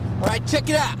right, check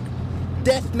it out.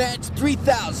 Deathmatch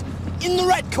 3000. In the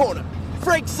red corner,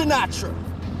 Frank Sinatra.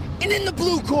 And in the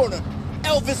blue corner,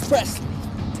 Elvis Presley.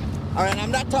 All right,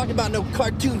 I'm not talking about no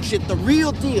cartoon shit. The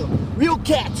real deal. Real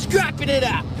cat, scrapping it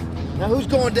out. Now, who's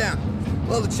going down?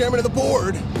 Well, the chairman of the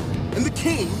board and the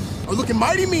king are looking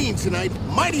mighty mean tonight.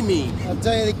 Mighty mean. I'll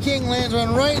tell you, the king lands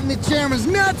one right in the chairman's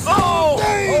nuts.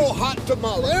 Oh, hot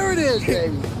tamale. There it is,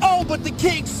 baby. Oh, but the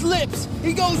king slips.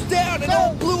 He goes down, and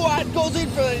old Blue Eyes goes in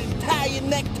for an Italian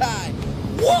necktie.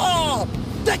 Whoa!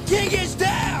 The king is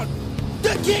down!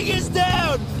 The king is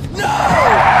down! No!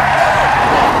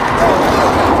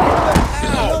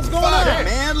 What's going on,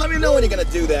 man? Let me know when you're gonna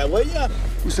do that, will ya?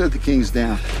 Who said the king's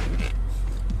down?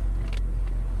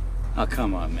 Oh,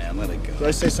 come on, man. Let it go. Did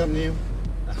I say something to you?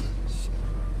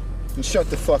 And shut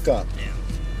the fuck up.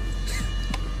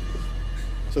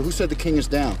 So who said the king is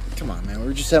down? Come on, man. We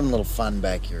were just having a little fun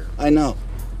back here. I know.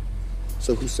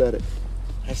 So who said it?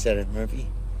 I said it, Murphy.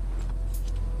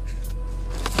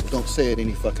 Don't say it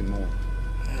any fucking more.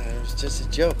 It was just a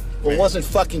joke. Well, it wasn't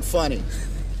fucking funny.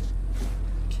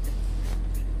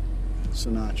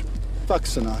 Sinatra. Fuck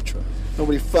Sinatra.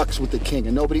 Nobody fucks with the king,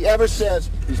 and nobody ever says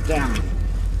he's down.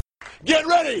 Get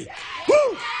ready!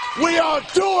 Woo! We are on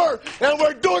tour, and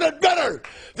we're doing it better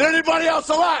than anybody else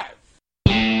alive!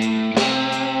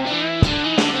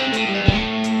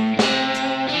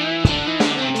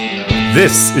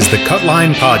 This is the Cut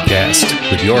Line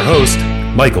Podcast with your host,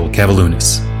 Michael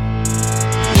Kavaliunas.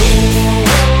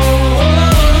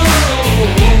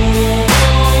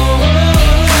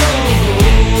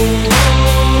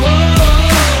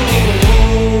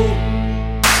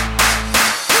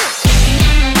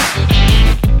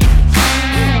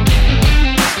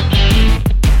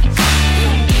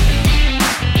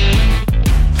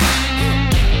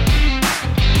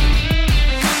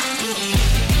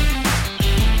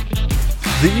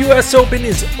 The U.S. Open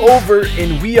is over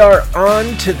and we are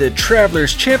on to the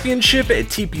Travlers Championship at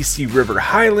TPC River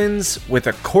Highlands with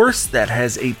a course that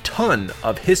has a ton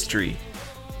of history.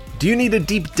 Do you need a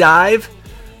deep dive?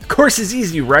 The course is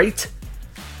easy, right?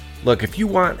 Look, if you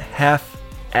want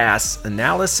half-ass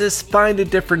analysis, find a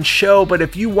different show, but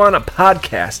if you want a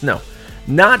podcast, no,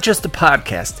 not just a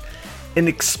podcast, an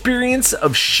experience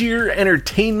of sheer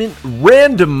entertainment,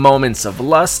 random moments of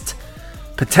lust,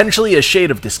 potentially a shade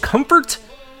of discomfort,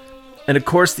 and of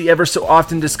course the ever so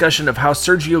often discussion of how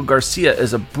Sergio Garcia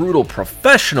is a brutal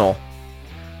professional,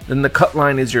 then the Cut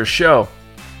Line is your show.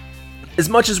 As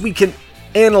much as we can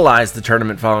analyze the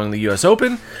tournament following the US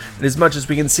Open, and as much as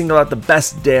we can single out the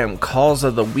best damn calls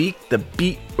of the week, the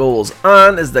beat rolls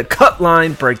on as the Cut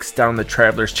Line breaks down the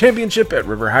Travlers Championship at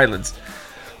River Highlands.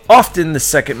 Often the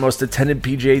second most attended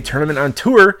PGA tournament on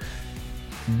tour,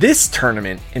 this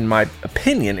tournament, in my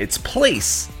opinion, its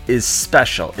place is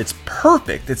special. It's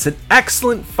perfect. It's an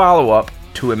excellent follow-up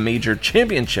to a major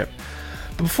championship.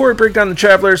 But before I break down the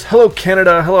Travlers, hello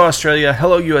Canada, hello Australia,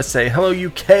 hello USA, hello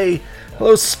UK,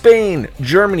 hello Spain,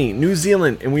 Germany, New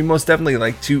Zealand, and we most definitely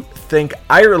like to thank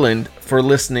Ireland for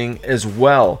listening as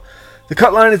well. The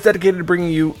Cut Line is dedicated to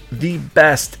bringing you the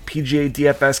best PGA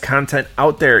DFS content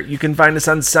out there. You can find us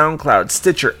on SoundCloud,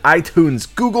 Stitcher, iTunes,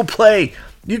 Google Play.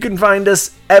 You can find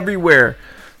us everywhere.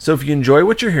 So if you enjoy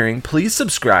what you're hearing, please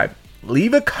subscribe,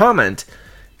 leave a comment,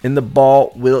 and the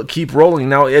ball will keep rolling.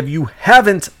 Now, if you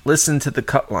haven't listened to the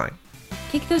Cut Line,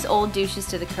 kick those old douches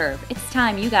to the curb. It's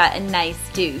time you got a nice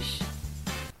douche.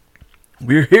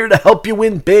 We're here to help you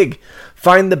win big,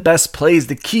 find the best plays,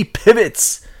 the key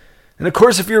pivots. And of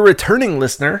course, if you're a returning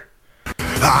listener, You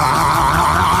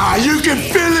can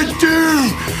feel it,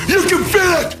 dude! You can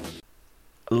feel it!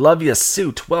 love ya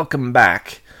suit, welcome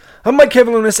back. I'm Mike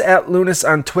Kavaliunas at Lunas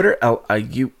on Twitter,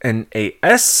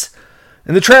 Liunas.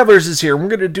 And the Travlers is here. We're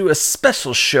going to do a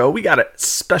special show. We got a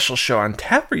special show on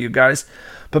tap for you guys.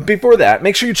 But before that,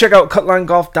 make sure you check out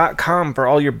cutlinegolf.com for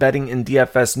all your betting and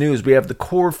DFS news. We have the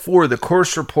Core 4, the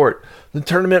course report, the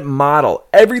tournament model,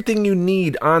 everything you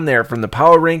need on there, from the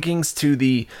power rankings to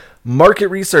the market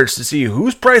research to see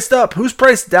who's priced up, who's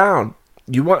priced down.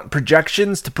 You want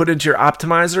projections to put into your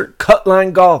optimizer?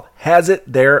 Cutline Golf has it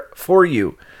there for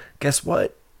you. Guess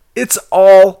what? It's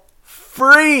all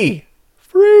free.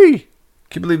 Free.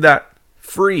 Can you believe that?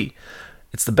 Free.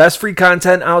 It's the best free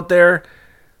content out there.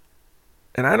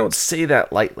 And I don't say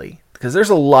that lightly, because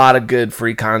there's a lot of good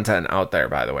free content out there,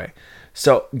 by the way.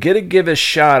 So give a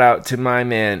shout out to my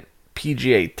man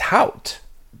PGA Tout,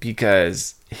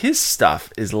 because his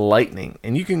stuff is lightning.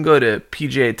 And you can go to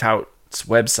PGA Tout's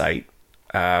website,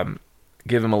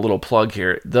 give him a little plug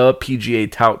here,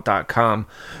 thepgatout.com,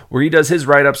 where he does his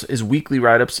write-ups, his weekly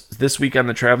write-ups. This week on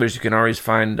the Travlers, you can always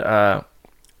find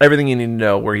everything you need to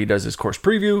know, where he does his course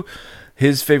preview,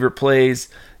 his favorite plays,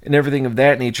 and everything of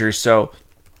that nature. So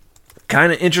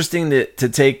kind of interesting to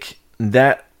take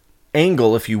that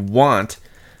angle if you want.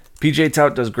 PJ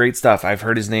Tout does great stuff. I've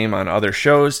heard his name on other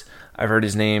shows. I've heard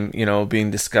his name, being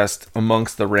discussed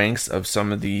amongst the ranks of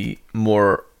some of the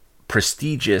more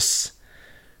prestigious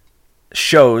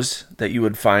shows that you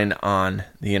would find on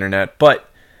the internet. But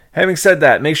having said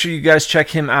that, make sure you guys check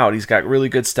him out. He's got really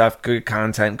good stuff, good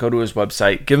content. Go to his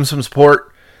website. Give him some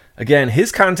support. Again,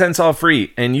 his content's all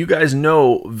free, and you guys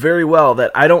know very well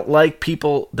that I don't like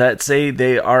people that say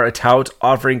they are a tout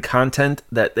offering content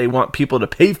that they want people to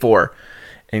pay for.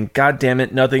 And God damn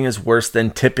it, nothing is worse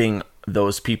than tipping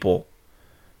those people.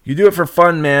 You do it for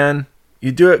fun, man.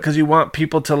 You do it because you want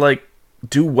people to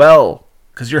do well,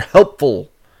 because you're helpful.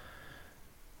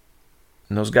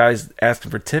 And those guys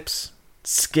asking for tips,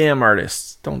 scam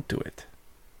artists, don't do it.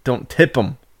 Don't tip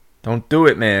them. Don't do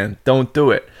it, man. Don't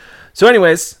do it. So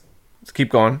anyways, let's keep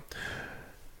going.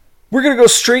 We're going to go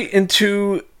straight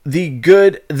into the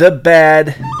good, the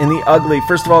bad, and the ugly.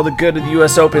 First of all, the good of the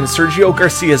U.S. Open. Sergio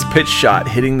Garcia's pitch shot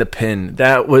hitting the pin.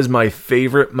 That was my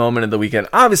favorite moment of the weekend.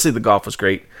 Obviously, the golf was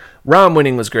great. Rahm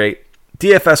winning was great.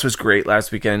 DFS was great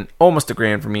last weekend. Almost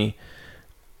 $1,000 for me.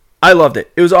 I loved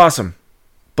it. It was awesome.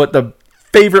 But the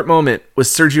favorite moment was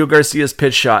Sergio Garcia's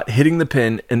pitch shot hitting the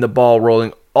pin and the ball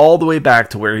rolling all the way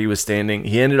back to where he was standing.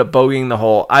 He ended up bogeying the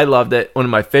hole. I loved it. One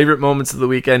of my favorite moments of the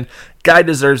weekend. Guy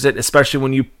deserves it, especially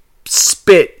when you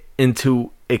spit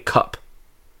into a cup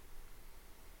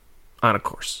on a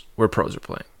course where pros are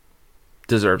playing.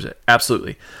 Deserves it.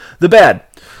 Absolutely. The bad.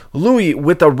 Louis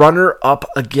with a runner-up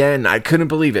again. I couldn't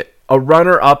believe it. A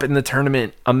runner-up in the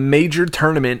tournament. A major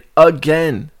tournament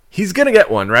again. He's going to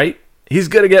get one, right? He's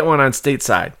going to get one on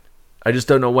stateside. I just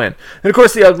don't know when. And of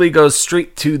course, the ugly goes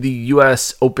straight to the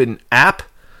U.S. Open app.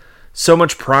 So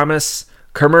much promise.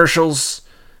 Commercials.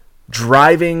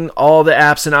 Driving all the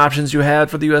apps and options you had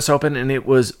for the U.S. Open, and it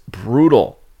was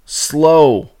brutal.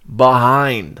 Slow.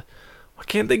 Behind. Why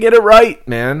can't they get it right,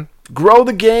 man? Grow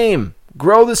the game.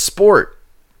 Grow the sport.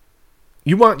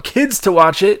 You want kids to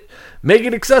watch it. Make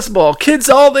it accessible. Kids,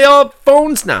 they all have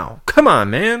phones now. Come on,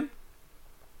 man.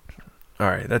 All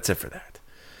right, that's it for that.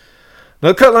 Now,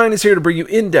 the Cut Line is here to bring you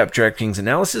in-depth DraftKings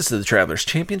analysis of the Travlers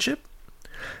Championship.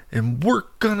 And we're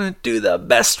going to do the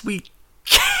best we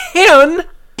can.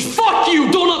 Fuck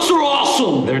you! Donuts are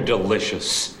awesome! They're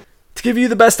delicious. To give you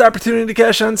the best opportunity to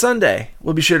cash on Sunday,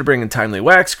 we'll be sure to bring in timely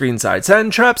wax, greenside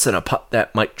sand traps, and a putt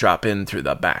that might drop in through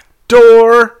the back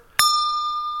door.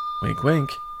 Wink, wink.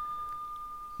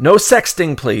 No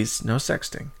sexting, please. No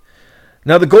sexting.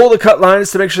 Now, the goal of the Cut Line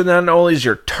is to make sure that not only is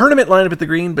your tournament lineup at the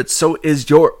green, but so is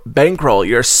your bankroll,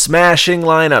 your smashing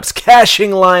lineups,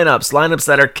 cashing lineups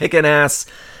that are kicking ass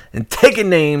and taking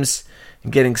names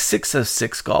and getting 6 of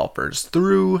 6 golfers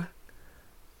through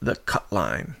the Cut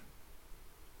Line.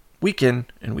 Week in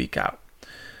and week out.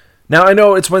 Now, I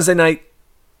know it's Wednesday night.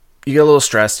 You get a little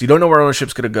stressed. You don't know where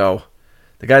ownership's going to go.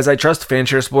 The guys I trust,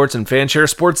 Fanshare Sports and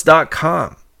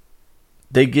fansharesports.com.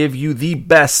 They give you the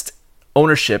best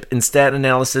ownership and stat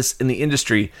analysis in the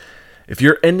industry. If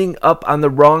you're ending up on the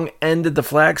wrong end of the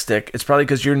flagstick, it's probably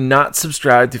because you're not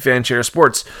subscribed to Fanshare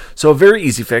Sports. So a very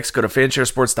easy fix, go to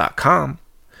fansharesports.com.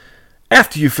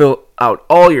 After you fill out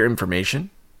all your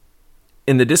information,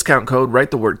 in the discount code,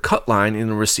 write the word CUTLINE and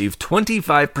you'll receive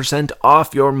 25%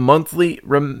 off your monthly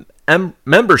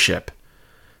membership.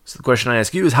 So the question I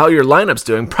ask you is how your lineup's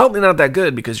doing. Probably not that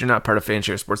good because you're not part of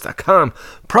fansharesports.com.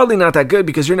 Probably not that good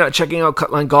because you're not checking out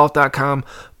cutlinegolf.com.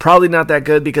 Probably not that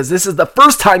good because this is the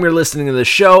first time you're listening to the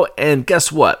show. And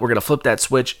guess what? We're going to flip that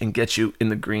switch and get you in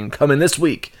the green coming this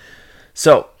week.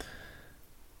 So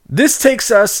this takes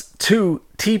us to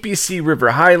TPC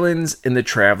River Highlands in the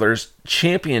Travlers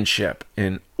Championship.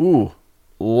 And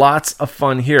lots of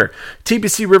fun here.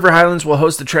 TPC River Highlands will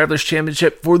host the Travlers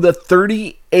Championship for the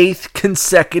 38th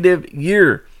consecutive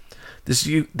year.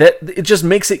 It just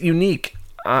makes it unique.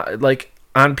 Like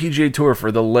on PGA Tour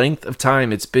for the length of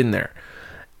time it's been there.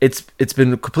 It's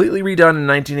been completely redone in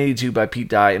 1982 by Pete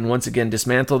Dye and once again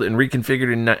dismantled and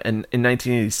reconfigured in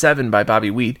 1987 by Bobby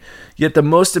Wheat. Yet the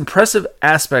most impressive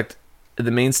aspect the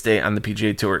mainstay on the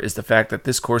PGA Tour is the fact that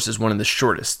this course is one of the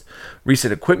shortest.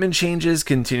 Recent equipment changes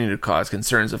continue to cause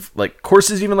concerns of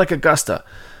courses even like Augusta,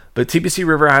 but TPC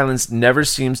River Highlands never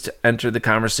seems to enter the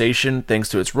conversation thanks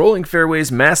to its rolling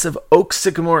fairways, massive oak,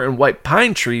 sycamore, and white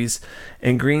pine trees,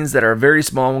 and greens that are very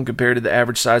small when compared to the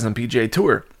average size on PGA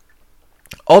Tour.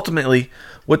 Ultimately,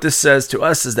 what this says to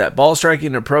us is that ball striking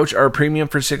and approach are a premium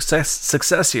for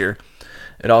success here.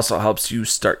 It also helps you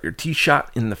start your tee shot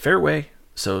in the fairway,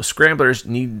 so scramblers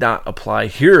need not apply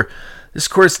here. This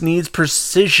course needs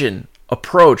precision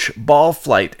approach, ball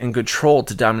flight, and control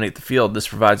to dominate the field. This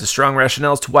provides a strong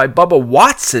rationale as to why Bubba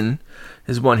Watson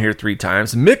has won here 3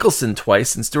 times, Mickelson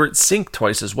twice, and Stewart Cink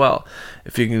twice as well.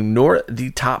 If you can ignore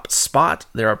the top spot,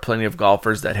 there are plenty of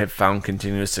golfers that have found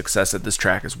continuous success at this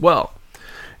track as well.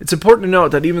 It's important to note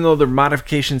that even though there are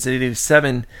modifications at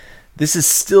 887, this is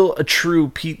still a true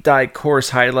Pete Dye course,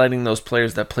 highlighting those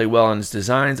players that play well on his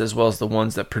designs, as well as the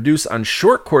ones that produce on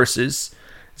short courses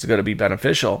is going to be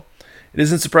beneficial. It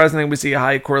isn't surprising that we see a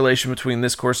high correlation between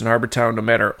this course and Harbour Town. No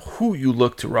matter who you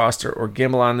look to roster or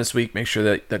gamble on this week, make sure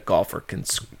that the golfer can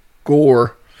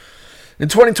score. In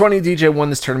 2020, DJ won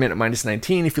this tournament at minus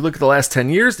 19. If you look at the last 10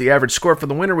 years, the average score for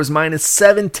the winner was minus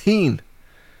 17.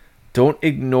 Don't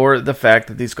ignore the fact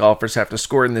that these golfers have to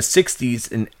score in the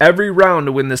 60s in every round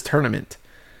to win this tournament.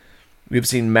 We've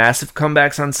seen massive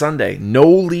comebacks on Sunday. No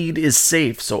lead is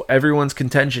safe, so everyone's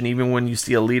contention, even when you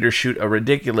see a leader shoot a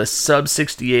ridiculous sub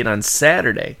 68 on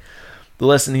Saturday. The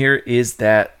lesson here is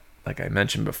that, like I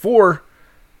mentioned before,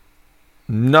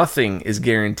 nothing is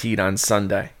guaranteed on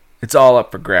Sunday. It's all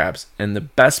up for grabs, and the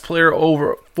best player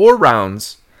over 4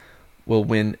 rounds will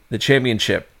win the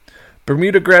championship.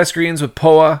 Bermuda grass greens with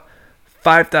POA,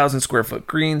 5,000 square foot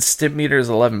greens, stimp meter is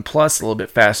 11 plus, a little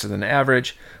bit faster than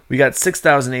average. We got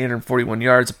 6,841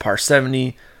 yards, a par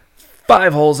 70.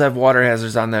 5 holes have water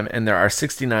hazards on them, and there are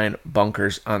 69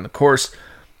 bunkers on the course.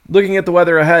 Looking at the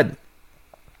weather ahead,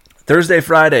 Thursday,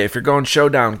 Friday, if you're going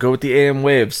showdown, go with the AM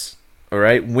waves. All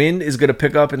right, wind is going to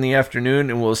pick up in the afternoon,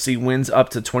 and we'll see winds up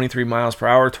to 23 miles per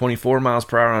hour, 24 miles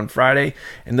per hour on Friday,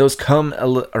 and those come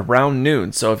around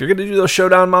noon. So if you're going to do those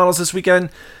showdown models this weekend,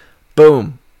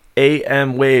 boom,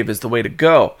 AM wave is the way to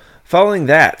go. Following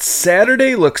that,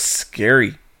 Saturday looks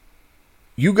scary.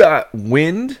 You got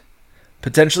wind,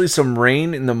 potentially some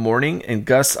rain in the morning, and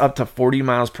gusts up to 40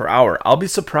 miles per hour. I'll be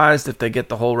surprised if they get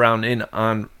the whole round in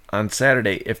on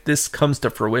Saturday if this comes to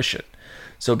fruition.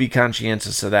 So be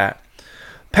conscientious of that.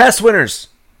 Past winners,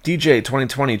 DJ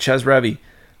 2020, Ches Revy,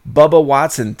 Bubba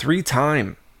Watson,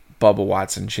 3-time Bubba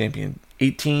Watson champion,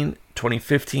 18,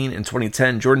 2015, and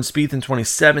 2010, Jordan Spieth in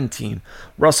 2017,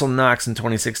 Russell Knox in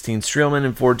 2016, Streelman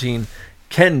in 2014,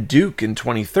 Ken Duke in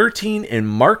 2013, and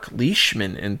Mark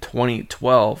Leishman in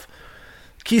 2012.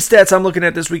 Key stats I'm looking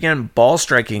at this weekend: ball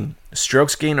striking,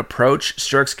 strokes gained approach,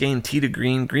 strokes gained tee to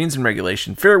green, greens in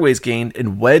regulation, fairways gained,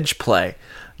 and wedge play.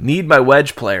 Need my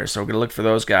wedge players, so we're going to look for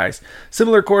those guys.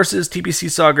 Similar courses: TPC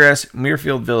Sawgrass,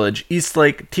 Muirfield Village,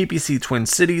 Eastlake, TPC Twin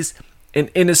Cities,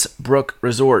 and Innisbrook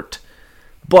Resort.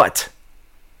 But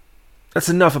that's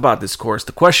enough about this course.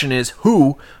 The question is,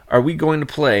 who are we going to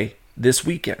play this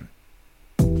weekend?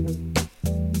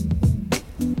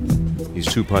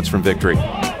 He's 2 putts from victory.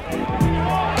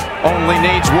 Only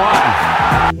needs 1.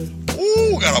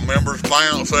 Ooh, got a members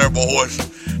bounce there, boys.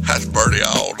 That's birdie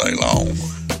all day long.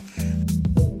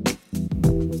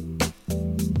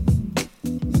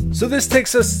 So this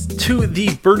takes us to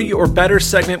the birdie or better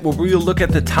segment, where we will look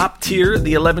at the top tier,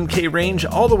 the 11K range,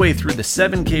 all the way through the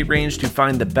 7K range to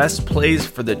find the best plays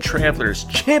for the Travlers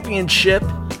Championship.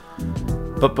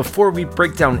 But before we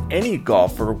break down any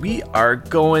golfer, we are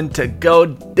going to go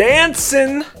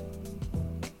dancing.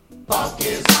 Funk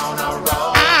is on a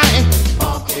roll.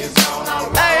 Funk is on a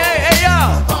roll. Hey,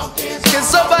 y'all. Can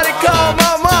somebody call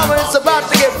my mama? It's about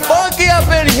to get funky up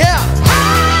in here.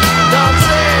 Know what I'm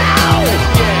saying?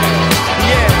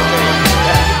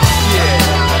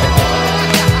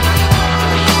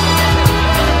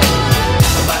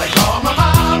 Somebody call my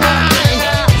mama.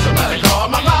 Somebody call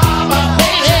my mama.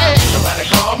 Somebody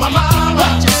call my mama.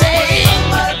 What you say?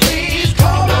 Somebody please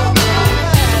call my mama.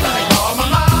 Somebody call my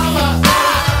mama.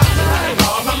 Somebody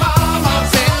call my mama.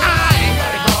 Say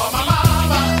somebody call my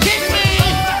mama. Kick me.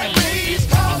 Somebody please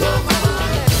call my mama.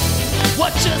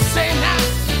 What you say now?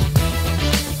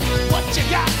 What you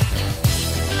got?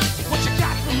 What you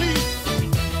got for me?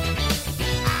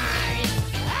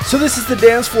 So this is the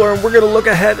dance floor, and we're going to look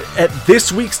ahead at this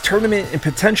week's tournament and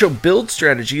potential build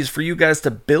strategies for you guys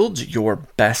to build your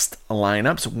best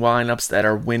lineups that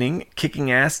are winning,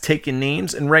 kicking ass, taking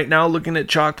names. And right now, looking at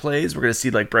chalk plays, we're going to see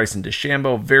like Bryson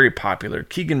DeChambeau, very popular.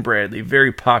 Keegan Bradley,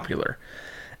 very popular.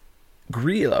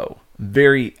 Grillo,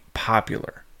 very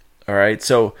popular. All right,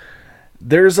 so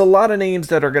there's a lot of names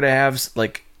that are going to have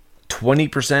like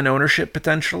 20% ownership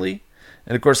potentially.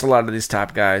 And of course, a lot of these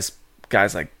top guys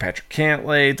like Patrick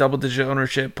Cantlay, double-digit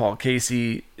ownership, Paul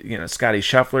Casey, Scotty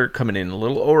Scheffler coming in a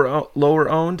little lower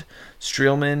owned,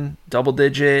 Streelman,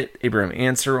 double-digit, Abraham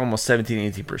Ancer, almost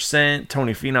 17-18%,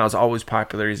 Tony Finau is always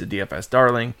popular, he's a DFS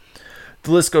darling.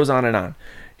 The list goes on and on.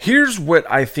 Here's what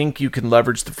I think you can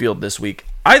leverage the field this week.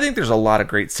 I think there's a lot of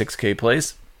great 6K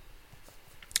plays,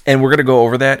 and we're going to go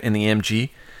over that in the MG.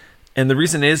 And the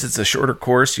reason is it's a shorter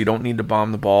course. You don't need to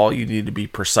bomb the ball. You need to be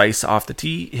precise off the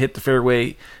tee, hit the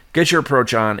fairway, get your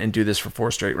approach on, and do this for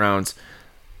 4 straight rounds.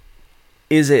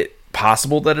 Is it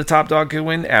possible that a top dog could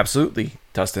win? Absolutely.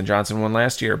 Dustin Johnson won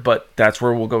last year, but that's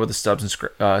where we'll go with the stars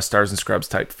and scrubs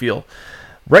type feel.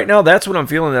 Right now, that's what I'm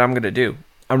feeling that I'm going to do.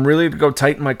 I'm really going to go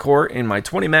tighten my core in my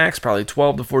 20 max, probably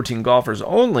 12 to 14 golfers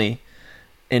only,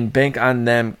 and bank on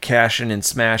them cashing and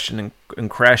smashing and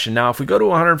crashing. Now, if we go to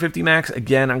 150 max,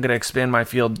 again, I'm going to expand my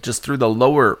field just through the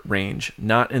lower range,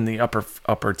 not in the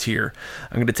upper tier.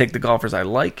 I'm going to take the golfers I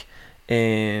like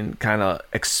and kind of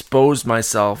expose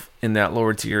myself in that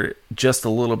lower tier just a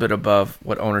little bit above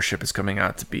what ownership is coming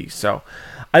out to be. So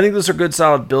I think those are good,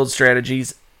 solid build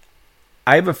strategies.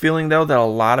 I have a feeling, though, that a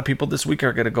lot of people this week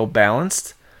are going to go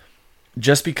balanced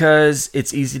just because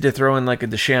it's easy to throw in like a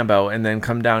DeChambeau and then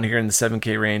come down here in the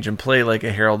 7K range and play like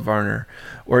a Harold Varner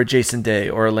or a Jason Day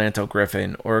or a Lanto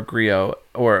Griffin or a Griot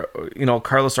or,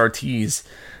 Carlos Ortiz.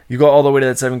 You go all the way to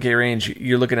that 7K range,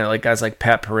 you're looking at like guys like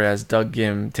Pat Perez, Doug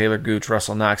Gim, Taylor Gooch,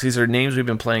 Russell Knox. These are names we've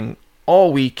been playing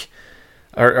all week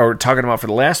or talking about for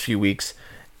the last few weeks.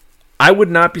 I would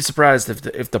not be surprised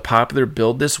if the popular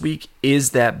build this week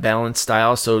is that balanced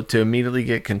style. So to immediately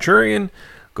get contrarian,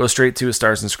 go straight to a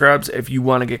stars and scrubs. If you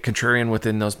want to get contrarian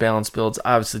within those balanced builds,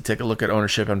 obviously take a look at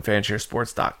ownership on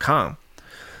fansharesports.com.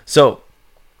 So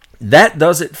that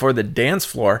does it for the dance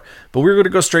floor, but we're going to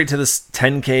go straight to this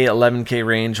 10K, 11K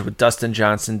range with Dustin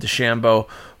Johnson, DeChambeau,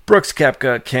 Brooks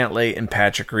Koepka, Cantlay, and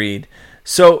Patrick Reed.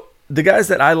 So the guys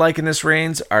that I like in this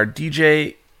range are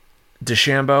DJ,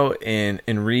 DeChambeau,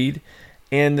 and Reed.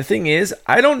 And the thing is,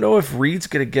 I don't know if Reed's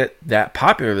going to get that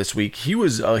popular this week. He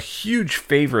was a huge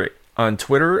favorite on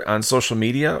Twitter, on social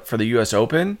media for the U.S.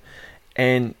 Open,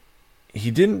 and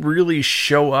he didn't really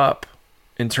show up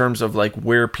in terms of like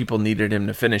where people needed him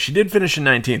to finish. He did finish in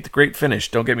 19th. Great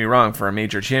finish, don't get me wrong, for a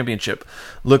major championship.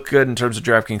 Looked good in terms of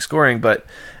DraftKings scoring, but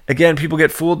again, people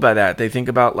get fooled by that. They think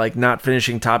about like not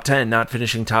finishing top 10, not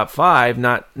finishing top 5,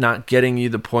 not getting you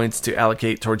the points to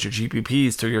allocate towards your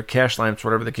GPPs, to your cash lamps,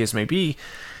 whatever the case may be.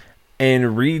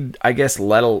 And Reed, I guess,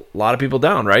 let a lot of people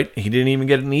down, right? He didn't even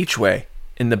get an each way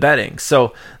in the betting.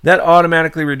 So that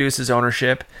automatically reduces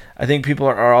ownership. I think people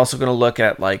are also going to look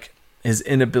at like his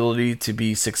inability to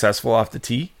be successful off the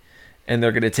tee, and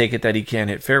they're going to take it that he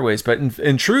can't hit fairways. But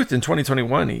in truth, in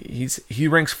 2021, he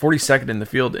ranks 42nd in the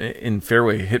field in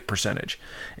fairway hit percentage.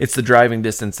 It's the driving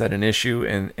distance that an issue,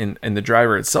 and the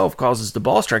driver itself causes the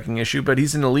ball striking issue, but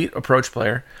he's an elite approach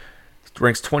player.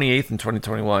 Ranks 28th in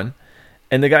 2021.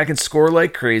 And the guy can score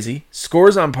like crazy,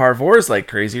 scores on par 4s like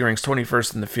crazy, ranks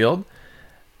 21st in the field.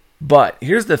 But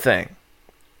here's the thing.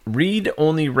 Reed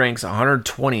only ranks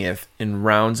 120th in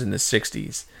rounds in the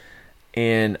 60s.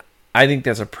 And I think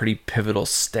that's a pretty pivotal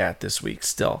stat this week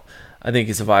still. I think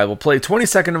he's a viable play.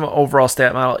 22nd in the overall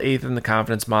stat model, 8th in the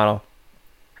confidence model.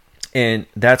 And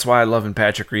that's why I love him,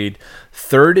 Patrick Reed.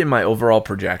 3rd in my overall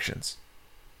projections.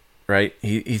 Right?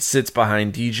 He sits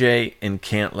behind DJ and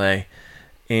Cantlay.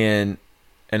 And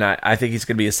I think he's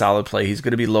going to be a solid play. He's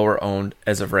going to be lower owned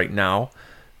as of right now.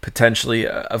 Potentially,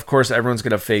 of course, everyone's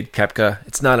going to fade Koepka.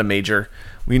 It's not a major.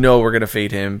 We know we're going to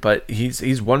fade him, but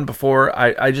he's won before.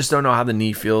 I just don't know how the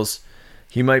knee feels.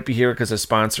 He might be here because of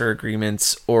sponsor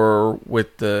agreements or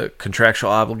with the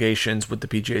contractual obligations with the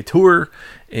PGA Tour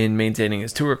in maintaining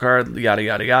his tour card, yada,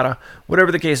 yada, yada.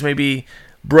 Whatever the case may be.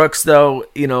 Brooks, though,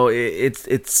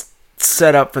 it's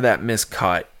set up for that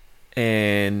miscut.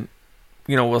 And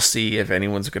we'll see if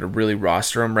anyone's going to really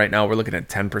roster him. Right now, we're looking at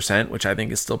 10%, which I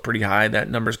think is still pretty high. That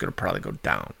number's going to probably go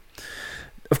down.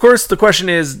 Of course, the question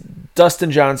is Dustin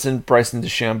Johnson, Bryson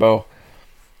DeChambeau.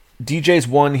 DJ's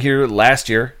won here last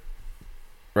year,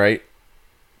 right?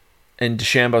 And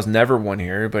DeChambeau's never won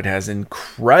here, but has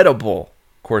incredible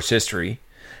course history.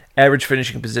 Average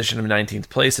finishing position of 19th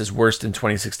place is worst in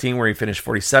 2016, where he finished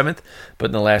 47th. But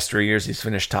in the last 3 years, he's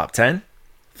finished top 10.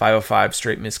 505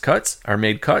 straight missed cuts, or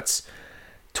made cuts.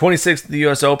 26th at the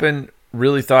U.S. Open,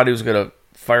 really thought he was going to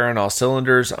fire on all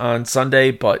cylinders on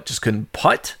Sunday, but just couldn't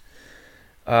putt.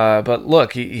 But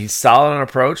look, he's solid on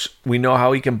approach. We know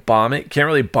how he can bomb it. Can't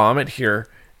really bomb it here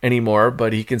anymore,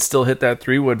 but he can still hit that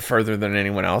 3-wood further than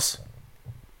anyone else.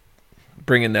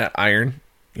 Bring in that iron,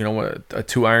 a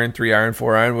 2-iron, 3-iron,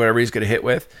 4-iron, whatever he's going to hit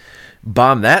with.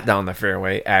 Bomb that down the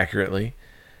fairway accurately.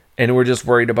 And we're just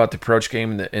worried about the approach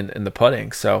game and the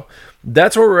putting. So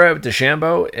that's where we're at with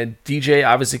DeChambeau. And DJ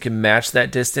obviously can match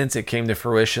that distance. It came to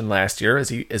fruition last year as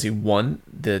he won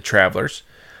the Travlers.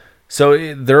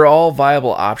 So they're all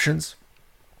viable options.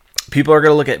 People are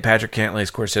going to look at Patrick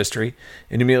Cantlay's course history,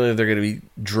 and immediately they're going to be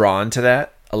drawn to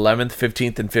that. 11th,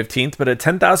 15th, and 15th. But at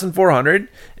 10,400,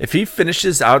 if he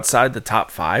finishes outside the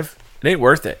top 5, It ain't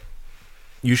worth it.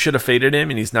 You should have faded him,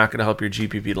 and he's not going to help your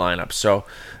GPP lineup. So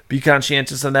be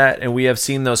conscientious of that. And we have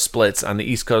seen those splits on the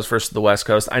East Coast versus the West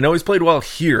Coast. I know he's played well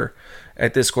here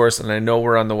at this course, and I know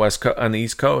we're on the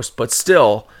East Coast, but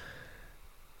still,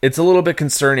 it's a little bit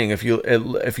concerning if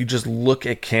you just look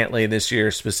at Cantlay this year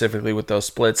specifically with those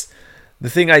splits. The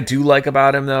thing I do like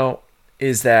about him though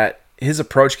is that his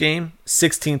approach game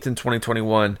 16th in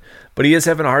 2021, but he is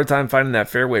having a hard time finding that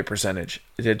fairway percentage.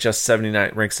 It at just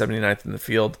 79, ranked 79th in the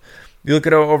field. You look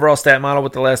at our overall stat model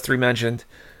with the last three mentioned.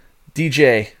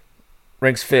 DJ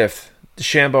ranks 5th.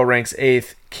 DeChambeau ranks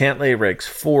 8th. Cantlay ranks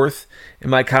 4th.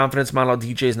 In my confidence model,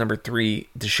 DJ is number 3.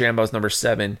 DeChambeau is number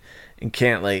 7. And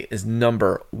Cantlay is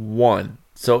number 1.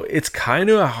 So it's kind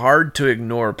of hard to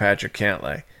ignore Patrick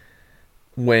Cantlay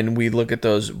when we look at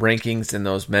those rankings and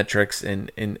those metrics. And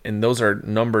those are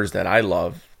numbers that I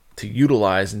love to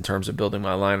utilize in terms of building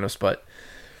my lineups. But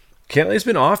Cantlay's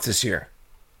been off this year.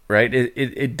 Right,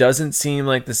 it doesn't seem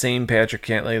like the same Patrick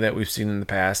Cantlay that we've seen in the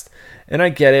past, and I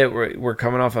get it. We're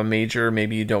coming off a major.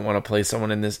 Maybe you don't want to play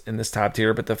someone in this top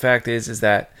tier, but the fact is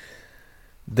that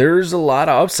there's a lot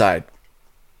of upside.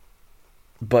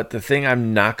 But the thing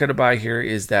I'm not going to buy here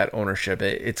is that ownership.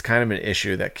 It's kind of an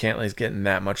issue that Cantlay's getting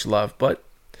that much love, but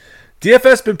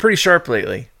DFS been pretty sharp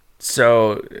lately,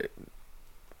 so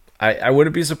I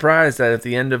wouldn't be surprised that at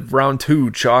the end of round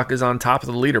 2, chalk is on top of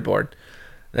the leaderboard.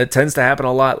 That tends to happen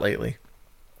a lot lately.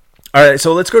 All right,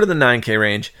 so let's go to the 9K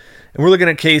range. And we're looking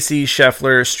at Casey,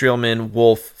 Scheffler, Streelman,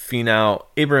 Wolf, Finau,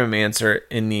 Abraham Ancer,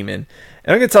 and Neiman. And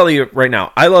I'm going to tell you right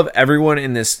now, I love everyone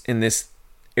in this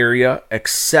area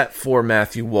except for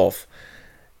Matthew Wolf.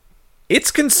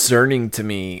 It's concerning to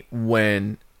me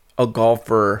when a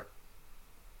golfer,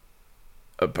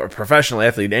 a professional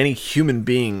athlete, any human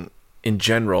being in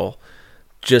general,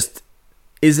 just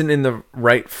isn't in the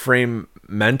right frame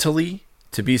mentally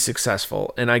to be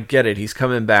successful. And I get it. He's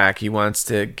coming back. He wants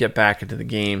to get back into the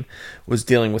game, was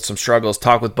dealing with some struggles.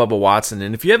 Talk with Bubba Watson.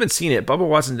 And if you haven't seen it, Bubba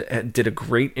Watson did a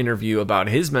great interview about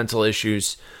his mental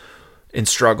issues and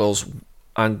struggles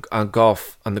on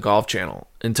golf, on the Golf Channel,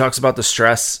 and talks about the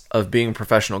stress of being a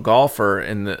professional golfer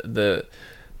and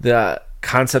the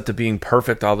concept of being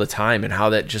perfect all the time, and how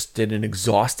that just did an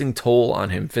exhausting toll on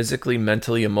him physically,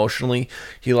 mentally, emotionally.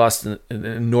 He lost an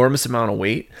enormous amount of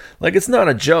weight. Like, it's not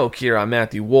a joke here on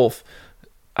Matthew Wolf.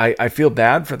 I feel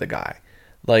bad for the guy.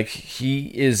 Like, he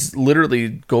is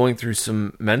literally going through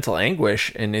some mental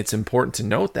anguish, and it's important to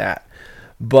note that.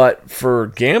 But for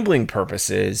gambling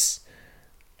purposes,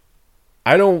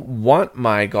 I don't want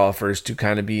my golfers to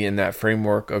kind of be in that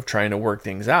framework of trying to work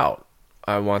things out.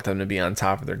 I want them to be on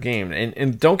top of their game.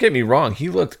 And don't get me wrong, he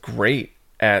looked great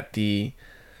at the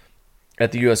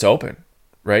US Open,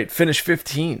 right? Finished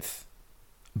 15th.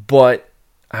 But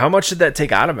how much did that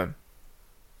take out of him?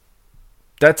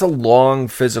 That's a long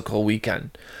physical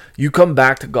weekend. You come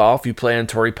back to golf, you play on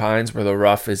Torrey Pines where the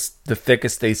rough is the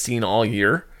thickest they've seen all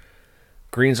year.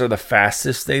 Greens are the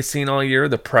fastest they've seen all year.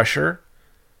 The pressure,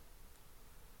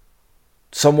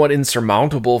 somewhat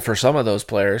insurmountable for some of those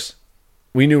players.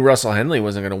 We knew Russell Henley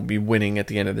wasn't going to be winning at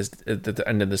the end of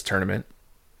this tournament.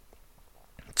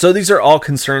 So these are all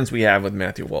concerns we have with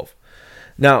Matthew Wolf.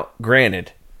 Now,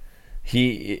 granted,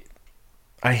 I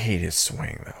hate his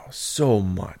swing though so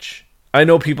much. I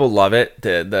know people love it,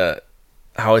 the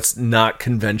how it's not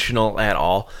conventional at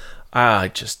all. I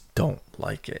just don't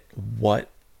like it. What?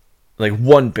 Like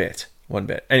one bit.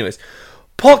 Anyways,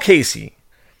 Paul Casey.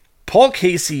 Paul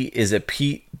Casey is a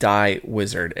Pete Dye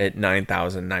wizard at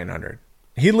 9,900.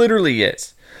 He literally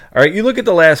is. All right, you look at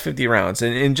the last 50 rounds,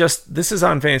 and just, this is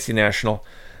on Fantasy National.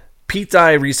 Pete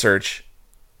Dye research,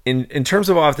 in terms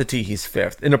of off the tee, he's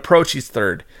 5th. In approach, he's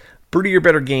 3rd. Birdie or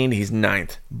better gained, he's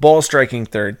 9th. Ball striking,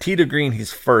 3rd. Tee to green,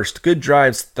 he's 1st. Good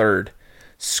drives, 3rd.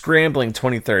 Scrambling,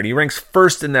 23rd. He ranks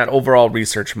 1st in that overall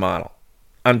research model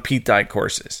on Pete Dye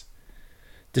courses.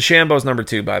 DeChambeau's number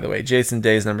 2, by the way. Jason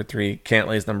Day's number 3.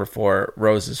 Cantlay's number 4.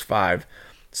 Rose is 5.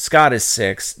 Scott is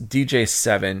 6. DJ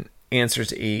 7.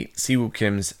 Answers 8. Siwoo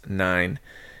Kim's 9.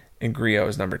 And Griot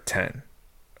is number 10.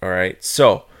 All right.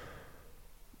 So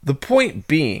the point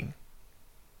being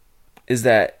is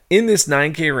that in this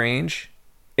 9K range,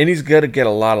 and he's going to get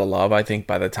a lot of love, I think,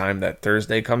 by the time that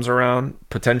Thursday comes around,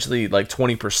 potentially like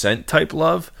 20% type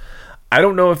love. I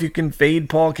don't know if you can fade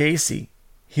Paul Casey.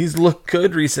 He's looked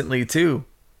good recently too,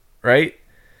 right?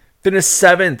 Finished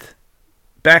 7th,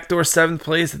 backdoor 7th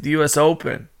place at the US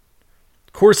Open.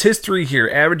 Course history here,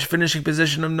 average finishing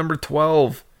position of number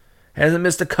 12. Hasn't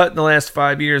missed a cut in the last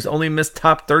 5 years. Only missed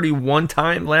top 31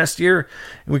 time last year.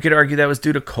 And we could argue that was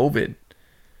due to COVID.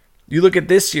 You look at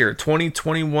this year,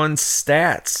 2021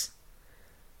 stats.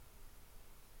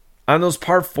 On those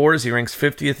par 4s, he ranks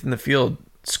 50th in the field,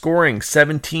 scoring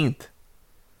 17th.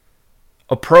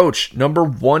 Approach, number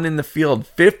 1 in the field,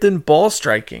 5th in ball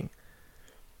striking.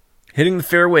 Hitting the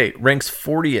fairway, ranks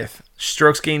 40th.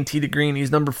 Strokes gained tee to green,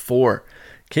 he's number 4.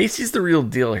 Casey's the real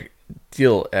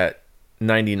deal at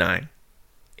 99.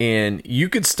 And you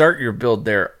could start your build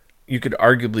there. You could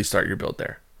arguably start your build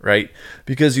there, right?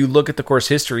 Because you look at the course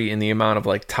history and the amount of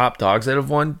like top dogs that have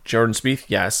won. Jordan Spieth,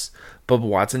 yes. Bubba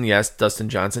Watson, yes. Dustin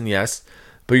Johnson, yes.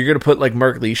 But you're going to put like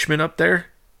Mark Leishman up there?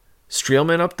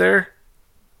 Streelman up there?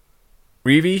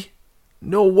 Reavie?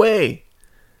 No way.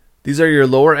 These are your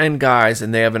lower end guys,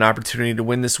 and they have an opportunity to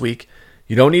win this week.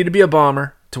 You don't need to be a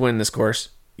bomber to win this course.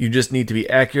 You just need to be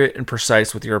accurate and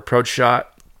precise with your approach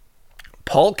shot.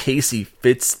 Paul Casey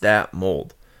fits that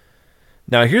mold.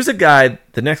 Now, here's a guy,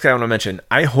 the next guy I want to mention.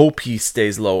 I hope he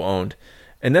stays low owned,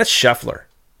 and that's Scheffler.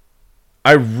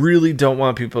 I really don't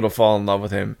want people to fall in love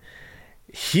with him.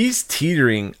 He's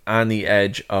teetering on the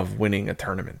edge of winning a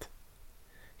tournament.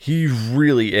 He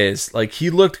really is. Like, he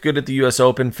looked good at the U.S.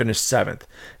 Open, finished 7th.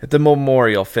 At the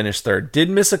Memorial, finished 3rd. Did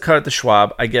miss a cut at the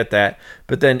Schwab, I get that.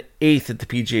 But then 8th at the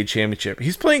PGA Championship.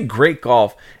 He's playing great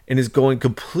golf and is going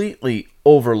completely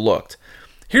overlooked.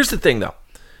 Here's the thing, though.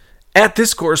 At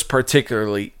this course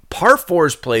particularly, par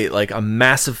 4s play like a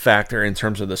massive factor in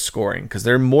terms of the scoring because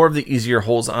they're more of the easier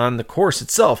holes on the course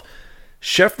itself.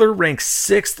 Scheffler ranks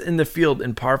 6th in the field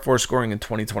in par 4 scoring in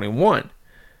 2021.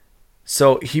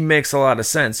 So he makes a lot of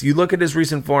sense. You look at his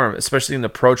recent form, especially in the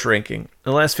approach ranking. In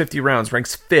the last 50 rounds,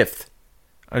 ranks 5th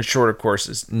on shorter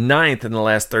courses, 9th in the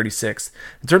last 36.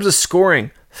 In terms of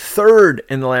scoring, 3rd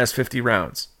in the last 50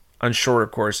 rounds on shorter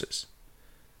courses.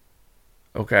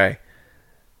 Okay.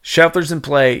 Scheffler's in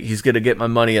play. He's going to get my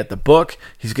money at the book.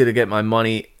 He's going to get my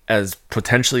money as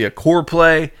potentially a core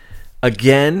play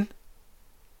again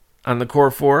on the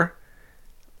core 4.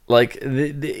 Like,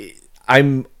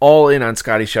 I'm all in on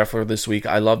Scottie Scheffler this week.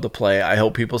 I love the play. I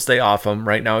hope people stay off him.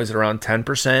 Right now he's at around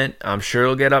 10%. I'm sure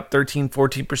he'll get up 13,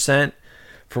 14%.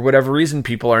 For whatever reason,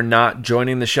 people are not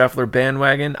joining the Scheffler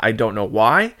bandwagon. I don't know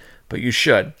why, but you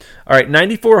should. All right,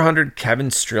 9,400, Kevin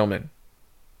Streelman.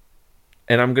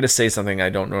 And I'm going to say something I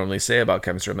don't normally say about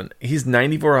Kevin Streelman. He's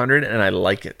 9,400, and I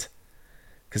like it.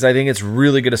 Because I think it's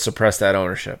really going to suppress that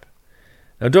ownership.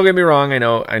 Now, don't get me wrong. I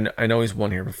know he's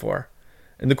won here before.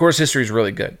 And the course history is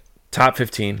really good. Top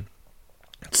 15.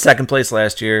 2nd place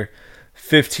last year.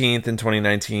 15th in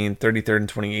 2019. 33rd in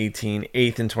 2018.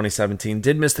 8th in 2017.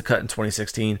 Did miss the cut in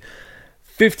 2016.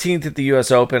 15th at the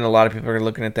U.S. Open. A lot of people are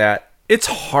looking at that. It's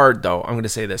hard, though. I'm going to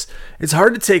say this. It's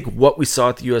hard to take what we saw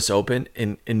at the U.S. Open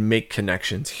and make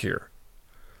connections here.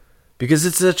 Because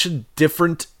it's such a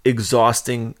different,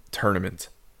 exhausting tournament.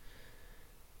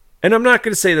 And I'm not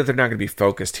going to say that they're not going to be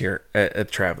focused here at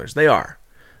Travelers. They are.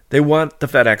 They want the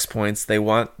FedEx points. They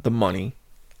want the money.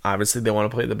 Obviously, they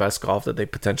want to play the best golf that they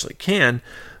potentially can.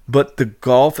 But the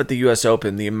golf at the U.S.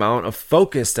 Open, the amount of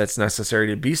focus that's necessary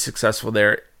to be successful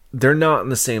there, they're not on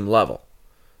the same level.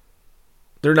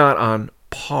 They're not on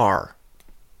par,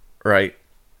 right?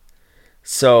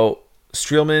 So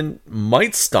Streelman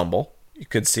might stumble. You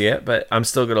could see it, but I'm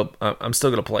still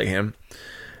gonna play him.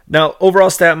 Now, overall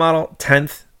stat model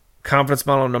 10th, confidence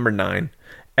model number 9,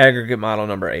 aggregate model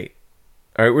number 8.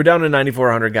 All right, we're down to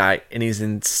 9,400 guy, and he's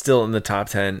still in the top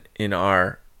 10 in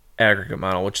our aggregate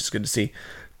model, which is good to see.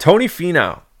 Tony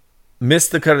Finau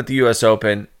missed the cut at the U.S.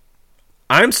 Open.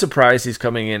 I'm surprised he's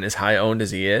coming in as high owned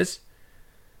as he is,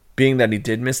 being that he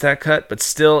did miss that cut, but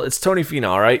still, it's Tony Finau,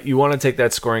 all right? You want to take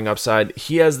that scoring upside.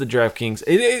 He has the DraftKings.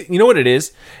 You know what it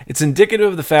is? It's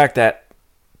indicative of the fact that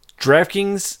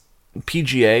DraftKings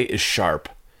PGA is sharp.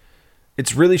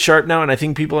 It's really sharp now, and I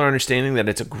think people are understanding that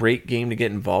it's a great game to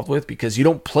get involved with because you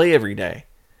don't play every day.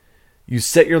 You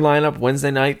set your lineup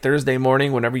Wednesday night, Thursday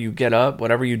morning, whenever you get up,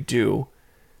 whatever you do,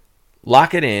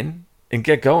 lock it in and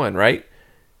get going, right?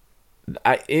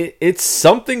 It's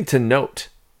something to note.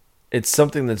 It's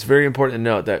something that's very important to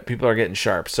note that people are getting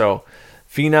sharp. So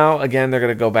Finau, again, they're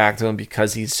going to go back to him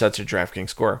because he's such a DraftKings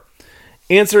scorer.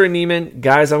 Answer and Neiman,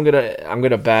 guys, I'm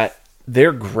gonna bet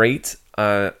they're great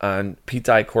on Pete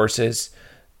Dye courses.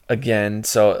 Again,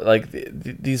 so like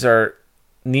these are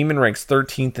Neiman ranks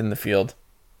 13th in the field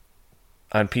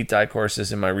on Pete Dye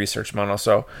courses in my research model.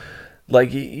 So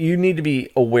like you need to be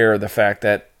aware of the fact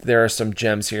that there are some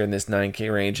gems here in this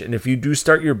 9K range, and if you do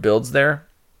start your builds there,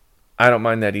 I don't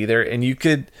mind that either. And you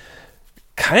could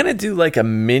kind of do like a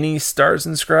mini Stars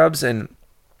and Scrubs. And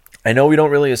I know we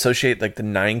don't really associate like the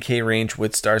 9K range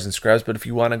with Stars and Scrubs, but if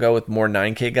you want to go with more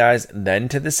 9K guys then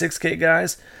to the 6K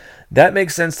guys, that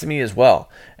makes sense to me as well.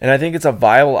 And I think it's a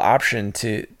viable option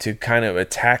to kind of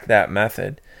attack that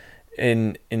method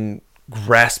in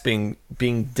grasping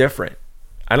being different.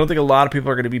 I don't think a lot of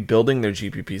people are going to be building their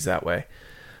GPPs that way.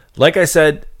 Like I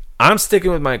said, I'm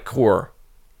sticking with my core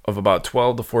of about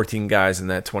 12 to 14 guys in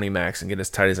that 20 max and get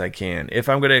as tight as I can. If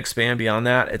I'm going to expand beyond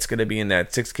that, it's going to be in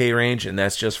that 6K range, and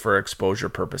that's just for exposure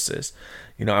purposes.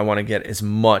 I want to get as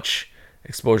much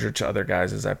exposure to other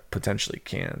guys as I potentially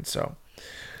can. So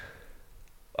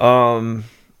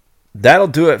that'll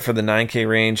do it for the 9K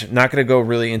range. Not going to go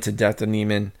really into depth of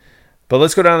Neiman, but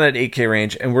let's go down to that 8K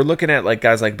range, and we're looking at like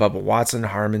guys like Bubba Watson,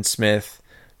 Harmon Smith,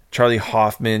 Charlie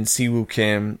Hoffman, Siwoo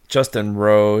Kim, Justin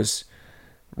Rose,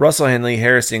 Russell Henley,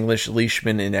 Harris English,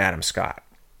 Leishman, and Adam Scott.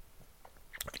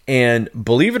 And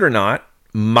believe it or not,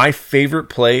 my favorite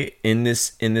play in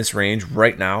this range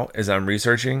right now, as I'm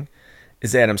researching,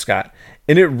 is Adam Scott.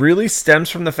 And it really stems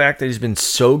from the fact that he's been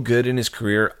so good in his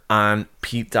career on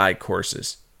Pete Dye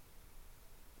courses.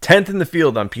 10th in the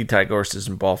field on Pete Dye courses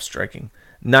in ball striking.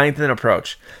 9th in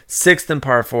approach. 6th in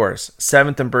par 4s.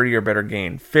 7th in birdie or better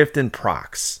gain. 5th in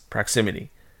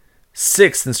proximity.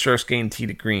 6th in strokes gained tee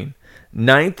to green.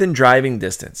 9th in driving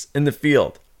distance in the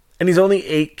field. And he's only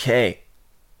 8K.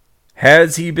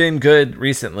 Has he been good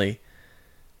recently?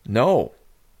 No.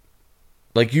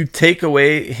 Like, you take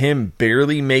away him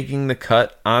barely making the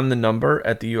cut on the number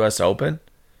at the U.S. Open,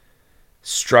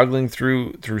 struggling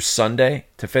through Sunday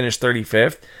to finish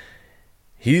 35th,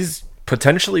 he's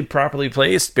potentially properly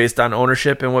placed based on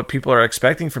ownership and what people are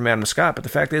expecting from Adam Scott. But the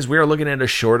fact is, we are looking at a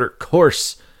shorter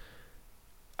course.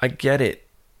 I get it.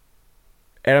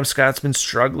 Adam Scott's been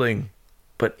struggling.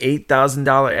 But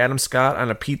 $8,000 Adam Scott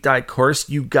on a Pete Dye course,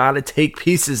 you got to take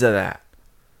pieces of that.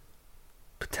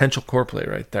 Potential core play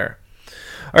right there.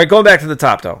 All right, going back to the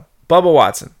top, though. Bubba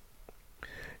Watson.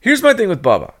 Here's my thing with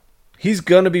Bubba. He's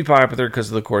going to be popular because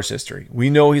of the course history. We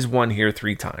know he's won here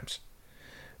 3 times.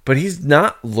 But he's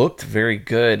not looked very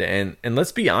good. And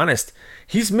let's be honest,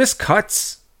 he's missed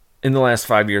cuts in the last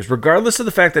 5 years. Regardless of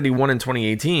the fact that he won in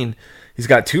 2018, he's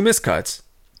got 2 missed cuts.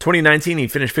 2019, he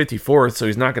finished 54th, so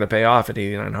he's not going to pay off at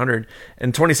 8,900.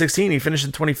 And 2016, he finished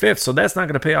in 25th, so that's not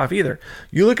going to pay off either.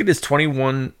 You look at his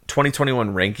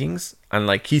 2021 rankings on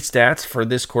like key stats for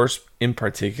this course in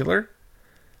particular,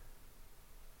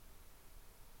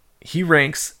 he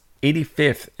ranks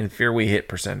 85th in fairway hit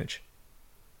percentage.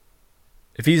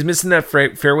 If he's missing that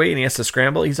fairway and he has to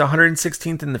scramble, he's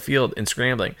 116th in the field in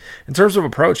scrambling. In terms of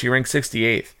approach, he ranks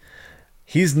 68th.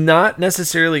 He's not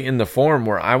necessarily in the form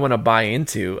where I want to buy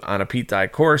into on a Pete Dye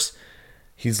course.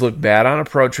 He's looked bad on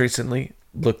approach recently,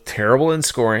 looked terrible in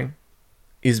scoring.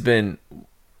 He's been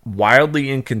wildly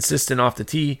inconsistent off the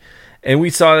tee. And we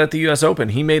saw that at the U.S. Open.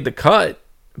 He made the cut,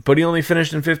 but he only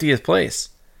finished in 50th place.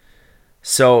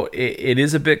 So it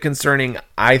is a bit concerning.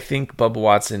 I think Bubba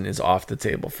Watson is off the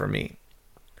table for me.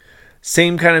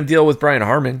 Same kind of deal with Brian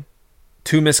Harmon.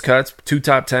 2 missed cuts, 2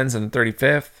 top 10s, and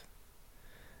 35th.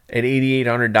 At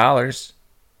 $8,800,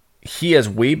 he has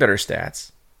way better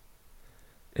stats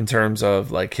in terms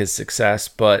of like his success,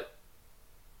 but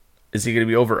is he going to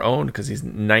be over-owned because he's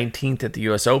 19th at the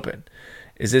U.S. Open?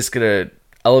 Is this going to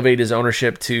elevate his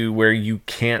ownership to where you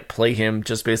can't play him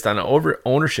just based on an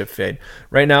ownership fade?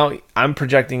 Right now, I'm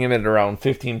projecting him at around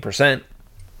 15%.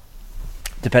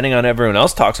 Depending on everyone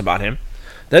else talks about him,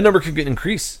 that number could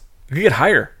increase. It could get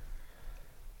higher.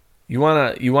 You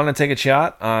wanna take a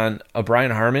shot on a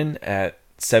Brian Harmon at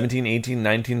 17, 18,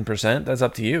 19%? That's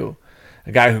up to you.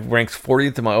 A guy who ranks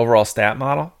 40th in my overall stat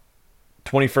model,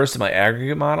 21st in my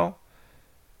aggregate model.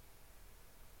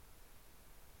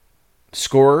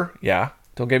 Scorer, yeah.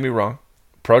 Don't get me wrong.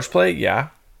 Approach play, yeah.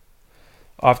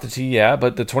 Off the tee, yeah.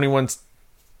 But the 2021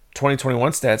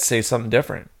 stats say something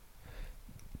different.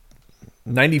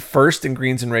 91st in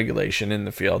greens and regulation in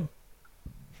the field.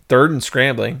 3rd in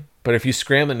scrambling. But if he's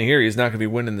scrambling here, he's not going to be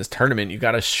winning this tournament. You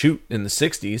got to shoot in the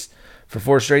 60s for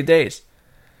 4 straight days.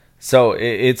 So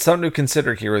it's something to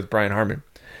consider here with Brian Harmon.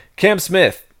 Cam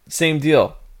Smith, same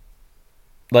deal.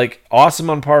 Like, awesome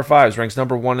on par 5s, ranks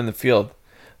number 1 in the field.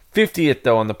 50th,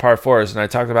 though, on the par 4s, and I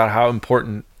talked about how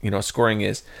important, scoring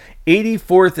is.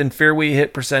 84th in fairway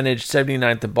hit percentage,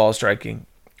 79th in ball striking.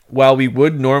 While we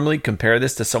would normally compare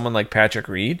this to someone like Patrick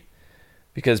Reed,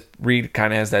 because Reed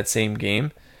kind of has that same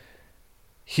game,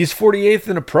 he's 48th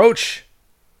in approach.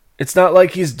 It's not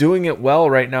like he's doing it well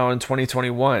right now in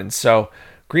 2021. So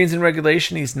greens in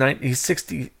regulation, he's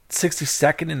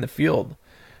 62nd in the field.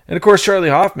 And of course, Charlie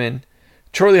Hoffman,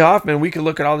 we could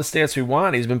look at all the stats we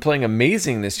want. He's been playing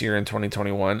amazing this year in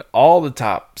 2021. All the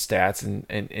top stats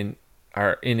and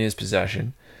are in his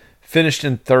possession. Finished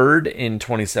in 3rd in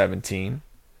 2017,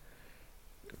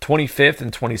 25th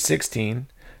in 2016,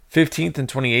 15th in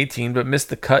 2018, but missed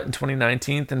the cut in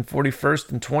 2019 and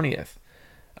 41st and 20th.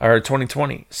 or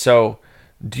 2020. So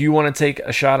do you want to take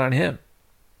a shot on him?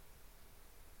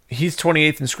 He's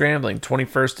 28th in scrambling,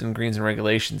 21st in greens and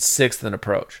regulation, 6th in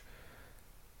approach.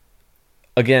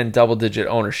 Again, double-digit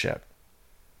ownership.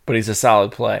 But he's a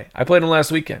solid play. I played him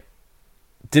last weekend.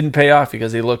 Didn't pay off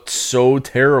because he looked so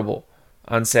terrible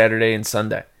on Saturday and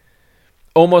Sunday.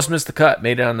 Almost missed the cut,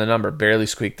 made it on the number, barely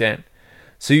squeaked in.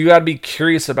 So you got to be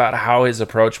curious about how his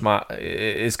approach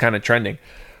is kind of trending.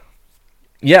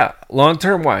 Yeah,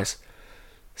 long-term wise,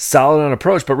 solid on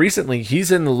approach, but recently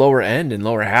he's in the lower end and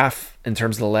lower half in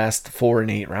terms of the last 4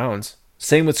 and 8 rounds.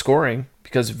 Same with scoring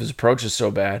because of his approach is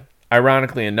so bad.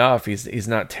 Ironically enough, he's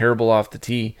not terrible off the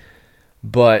tee,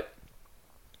 but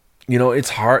you know, it's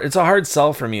hard. It's a hard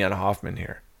sell for me on Hoffman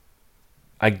here.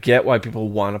 I get why people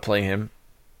want to play him.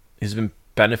 He's been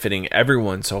benefiting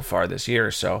everyone so far this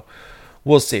year, so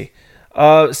we'll see.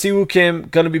 Siwoo Kim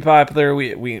gonna be popular.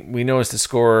 We noticed the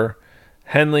scorer.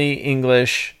 Henley,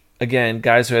 English, again,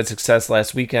 guys who had success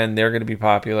last weekend, they're gonna be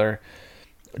popular.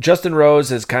 Justin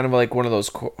Rose is kind of like one of those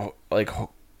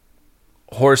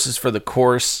horses for the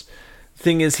course.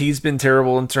 Thing is, he's been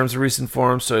terrible in terms of recent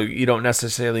form, so you don't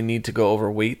necessarily need to go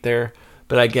overweight there.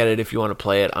 But I get it if you want to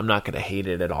play it. I'm not going to hate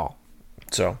it at all.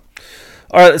 So,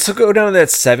 all right, let's go down to that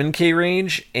 7K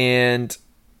range, and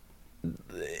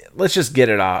let's just get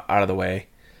it out of the way.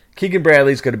 Keegan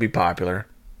Bradley's going to be popular.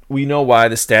 We know why.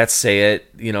 The stats say it.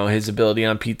 You know, his ability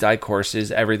on Pete Dye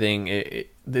courses, everything.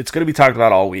 It's going to be talked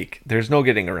about all week. There's no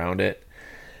getting around it.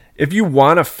 If you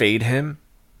want to fade him,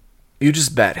 you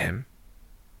just bet him.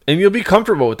 And you'll be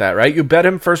comfortable with that, right? You bet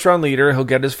him first round leader, he'll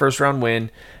get his first round win,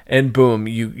 and boom,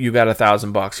 you got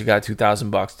 $1,000, you got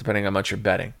 $2,000, depending on how much you're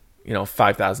betting. You know,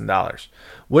 $5,000,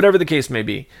 whatever the case may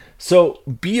be. So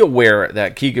be aware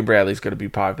that Keegan Bradley's going to be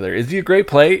popular. Is he a great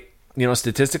play? You know,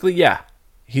 statistically, yeah,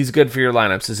 he's good for your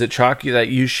lineups. Is it chalk that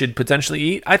you should potentially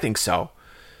eat? I think so.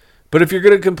 But if you're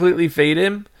going to completely fade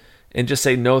him and just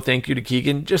say no, thank you to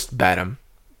Keegan, just bet him,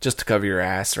 just to cover your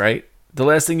ass, right? The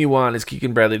last thing you want is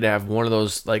Keegan Bradley to have one of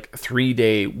those like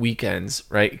 3-day weekends,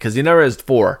 right? Because he never has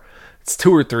 4. It's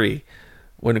 2 or 3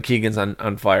 when Keegan's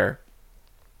on fire.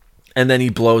 And then he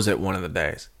blows it one of the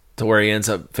days to where he ends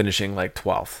up finishing like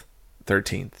 12th,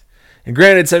 13th. And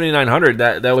granted, 7,900,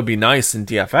 that would be nice in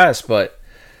DFS, but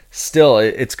still,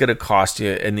 it's going to cost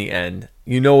you in the end.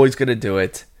 You know he's going to do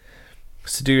it.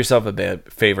 So do yourself a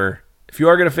favor. If you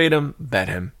are going to fade him, bet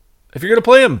him. If you're going to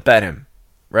play him, bet him.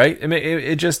 Right? I mean,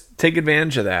 it just take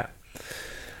advantage of that.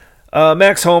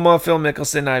 Max Homa, Phil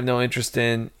Mickelson, I have no interest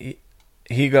in.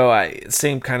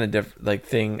 Same kind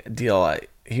of deal.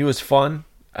 He was fun.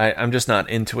 I'm just not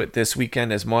into it this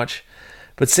weekend as much.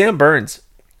 But Sam Burns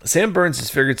has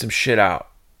figured some shit out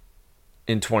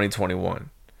in 2021.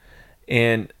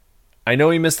 And I know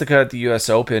he missed the cut at the U.S.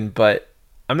 Open, but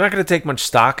I'm not going to take much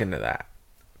stock into that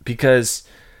because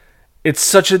it's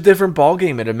such a different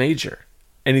ballgame at a major.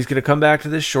 And he's going to come back to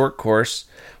this short course.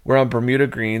 We're on Bermuda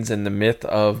greens and the myth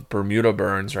of Bermuda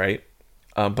burns, right?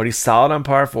 But he's solid on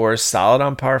par 4s, solid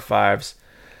on par 5s,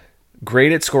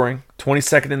 great at scoring,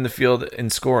 22nd in the field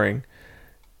in scoring.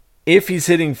 If he's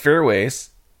hitting fairways,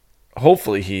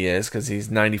 hopefully he is because he's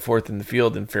 94th in the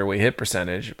field in fairway hit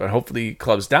percentage, but hopefully he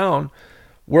clubs down.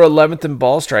 We're 11th in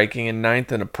ball striking and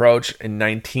 9th in approach and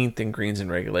 19th in greens and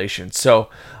regulation.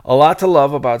 So a lot to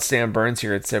love about Sam Burns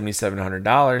here at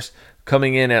 $7,700.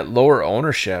 Coming in at lower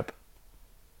ownership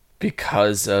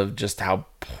because of just how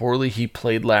poorly he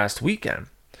played last weekend.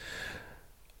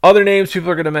 Other names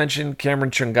people are going to mention, Cameron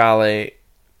Tringale.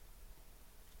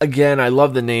 Again, I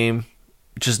love the name.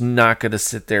 Just not going to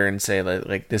sit there and say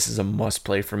like this is a must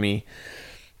play for me.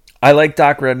 I like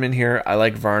Doc Redman here. I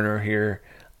like Varner here.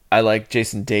 I like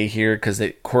Jason Day here because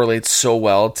it correlates so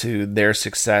well to their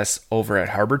success over at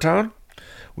Harbortown.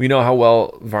 We know how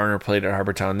well Varner played at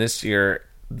Harbortown this year.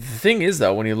 The thing is,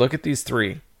 though, when you look at these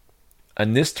three,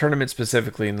 and this tournament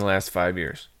specifically in the last 5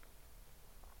 years,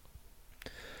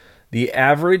 the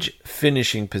average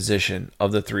finishing position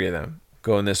of the three of them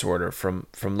go in this order from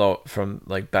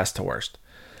like best to worst.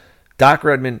 Doc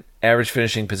Redman, average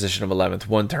finishing position of 11th,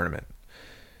 one tournament.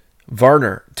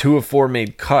 Varner, 2 of 4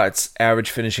 made cuts, average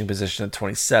finishing position of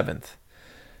 27th.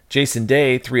 Jason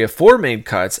Day, 3 of 4 made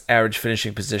cuts, average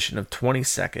finishing position of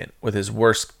 22nd, with his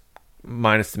worst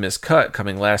minus the missed cut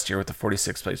coming last year with the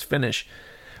 46th place finish.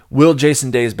 Will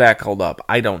Jason Day's back hold up?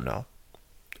 I don't know.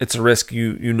 It's a risk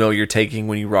you know you're taking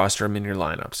when you roster him in your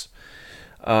lineups.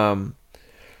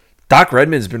 Doc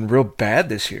Redman's been real bad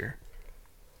this year.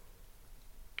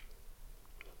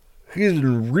 He's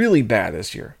been really bad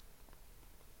this year.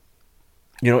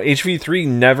 You know, HV3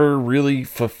 never really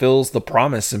fulfills the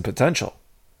promise and potential.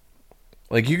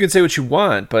 Like, you can say what you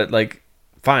want, but like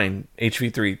fine.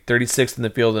 HV3, 36th in the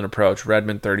field and approach.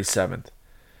 Redmond, 37th.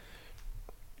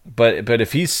 But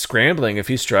if he's scrambling, if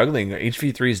he's struggling,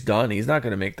 HV3 is done. He's not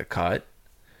going to make the cut.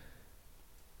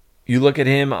 You look at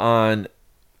him on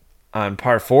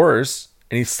par fours,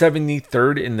 and he's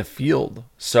 73rd in the field.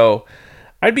 So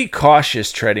I'd be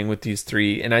cautious treading with these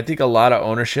three, and I think a lot of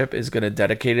ownership is going to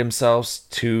dedicate themselves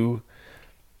to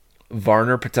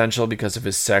Varner potential because of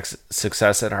his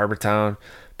success at Harbortown.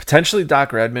 Potentially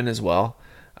Doc Redmond as well.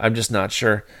 I'm just not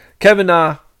sure. Kevin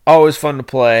Na, always fun to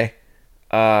play.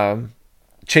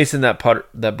 Chasing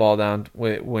that ball down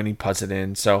when he puts it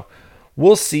in. So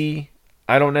we'll see.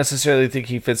 I don't necessarily think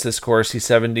he fits this course. He's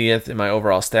 70th in my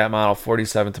overall stat model,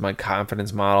 47th in my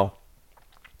confidence model,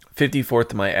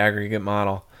 54th in my aggregate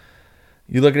model.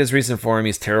 You look at his recent form,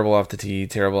 he's terrible off the tee,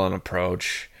 terrible on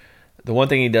approach. The one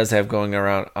thing he does have going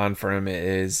on for him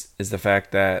is the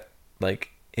fact that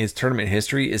like his tournament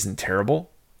history isn't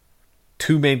terrible.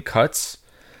 2 made cuts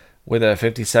with a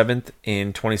 57th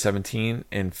in 2017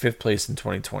 and 5th place in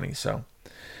 2020. So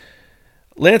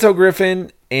Lanto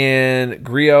Griffin and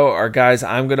Griot are guys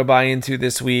I'm going to buy into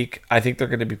this week. I think they're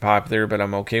going to be popular, but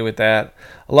I'm okay with that.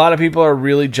 A lot of people are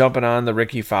really jumping on the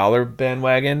Ricky Fowler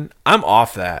bandwagon. I'm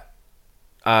off that.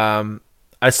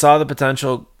 I saw the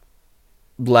potential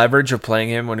leverage of playing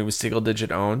him when he was single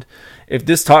digit owned. If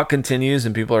this talk continues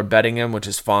and people are betting him, which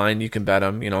is fine, you can bet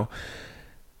him,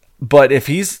 But if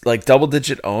he's like double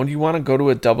digit owned, you want to go to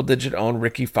a double digit owned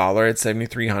Ricky Fowler at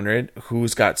 7,300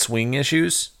 who's got swing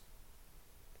issues.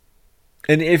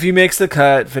 And if he makes the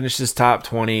cut, finishes top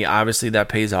 20, obviously that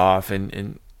pays off.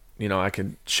 And I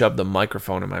could shove the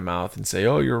microphone in my mouth and say,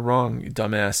 oh, you're wrong, you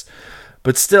dumbass.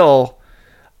 But still,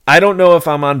 I don't know if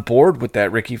I'm on board with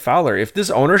that Ricky Fowler. If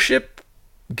this ownership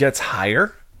gets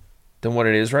higher than what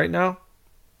it is right now,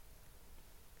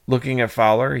 looking at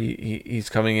Fowler, he's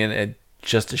coming in at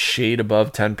just a shade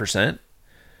above 10%.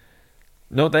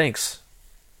 No thanks.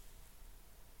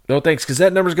 No thanks, because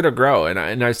that number's going to grow, and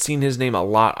I've seen his name a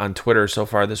lot on Twitter so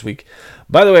far this week.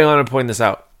 By the way, I want to point this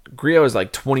out. Griot is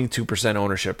like 22%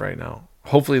 ownership right now.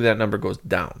 Hopefully that number goes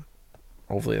down.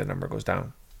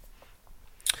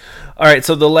 All right,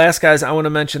 so the last guys I want to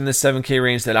mention this 7K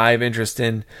range that I have interest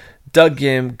in: Doug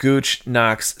Gim, Gooch,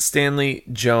 Knox, Stanley,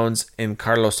 Jones, and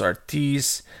Carlos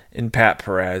Ortiz, and Pat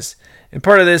Perez. And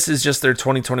part of this is just their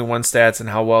 2021 stats and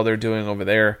how well they're doing over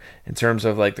there in terms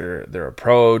of like their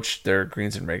approach, their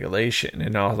greens and regulation,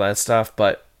 and all that stuff.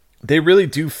 But they really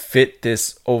do fit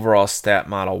this overall stat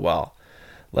model well.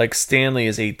 Like Stanley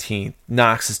is 18th,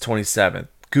 Knox is 27th,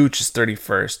 Gooch is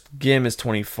 31st, Gim is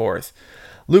 24th.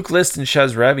 Luke List and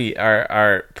Chez Reavie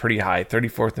are pretty high,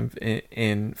 34th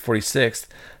and 46th.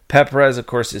 Pat Perez, of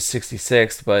course, is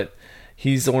 66th, but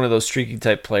he's one of those streaky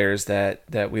type players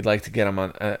that we'd like to get him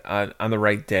on the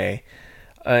right day.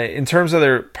 In terms of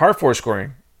their par 4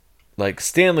 scoring, like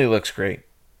Stanley looks great,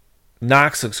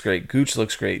 Knox looks great, Gooch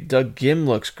looks great, Doug Gim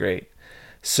looks great.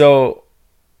 So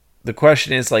the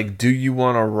question is, like, do you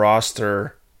want to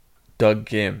roster Doug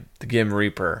Gim, the Gim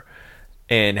Reaper,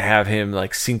 and have him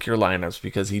like sink your lineups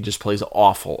because he just plays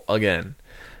awful again?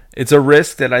 It's a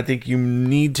risk that I think you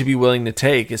need to be willing to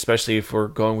take, especially if we're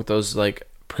going with those like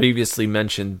previously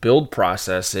mentioned build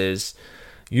processes.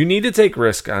 You need to take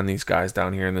risk on these guys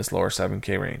down here in this lower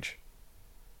 7K range,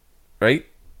 right?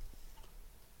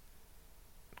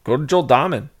 Go to Joel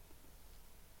Dahman.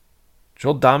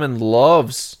 Joel Dahman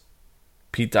loves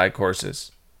Pete Dye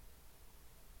courses.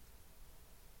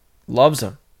 Loves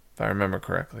them, if I remember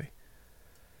correctly.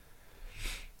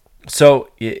 So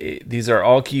these are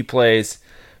all key plays.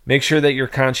 Make sure that you're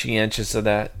conscientious of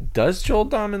that. Does Joel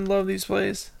Dahman love these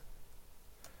plays?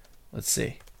 Let's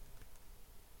see.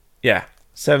 Yeah,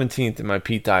 17th in my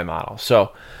Pete Dye model.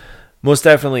 So most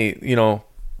definitely,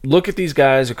 look at these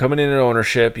guys who are coming in at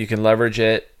ownership. You can leverage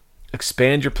it.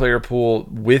 Expand your player pool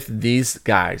with these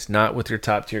guys, not with your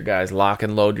top tier guys. Lock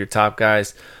and load your top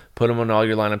guys. Put them on all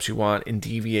your lineups you want and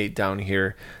deviate down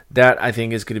here. That, I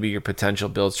think, is going to be your potential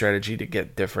build strategy to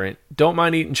get different. Don't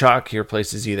mind eating chalk here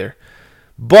places either.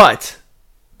 But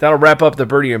that'll wrap up the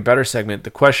Birdie and Better segment.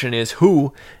 The question is,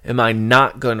 who am I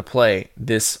not going to play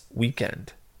this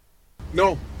weekend?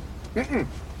 No. Mm-mm.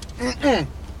 Mm-mm.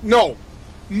 No.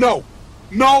 No.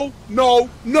 No. No.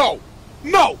 No.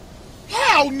 No.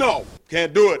 Hell no.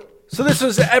 Can't do it. So this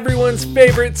was everyone's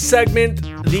favorite segment,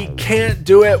 the Can't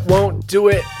Do It, Won't Do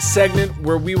It segment,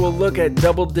 where we will look at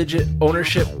double-digit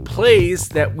ownership plays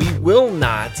that we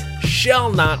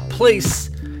shall not place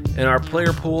in our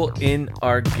player pool in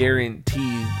our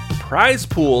guaranteed prize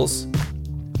pools.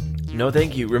 No,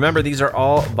 thank you. Remember, these are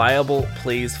all viable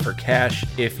plays for cash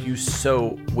if you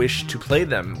so wish to play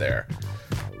them there.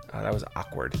 That was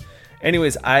awkward.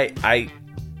 Anyways, I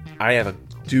have a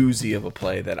doozy of a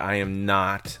play that I am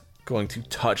not going to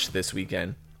touch this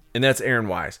weekend, and that's Aaron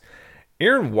Wise.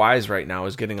 Aaron Wise right now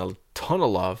is getting a ton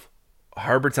of love.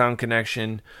 Harbortown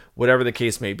connection, whatever the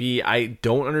case may be. I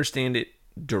don't understand it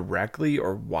directly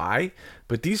or why,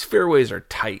 but these fairways are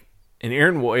tight, and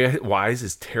Aaron Wise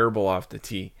is terrible off the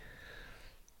tee.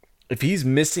 If he's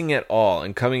missing at all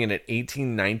and coming in at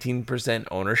 18-19%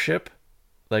 ownership,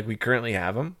 like we currently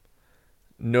have him,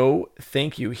 no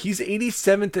thank you. He's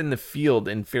 87th in the field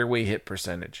in fairway hit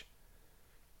percentage.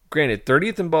 Granted,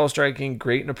 30th in ball striking,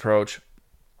 great in approach,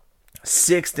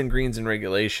 6th in greens in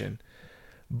regulation,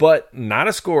 but not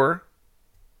a scorer.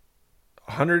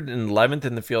 111th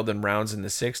in the field in rounds in the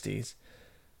 60s.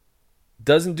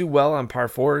 Doesn't do well on par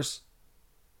 4s.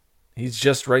 He's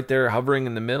just right there hovering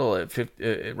in the middle.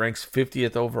 It ranks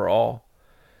 50th overall.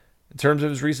 In terms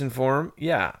of his recent form,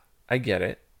 yeah, I get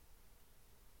it.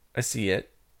 I see it.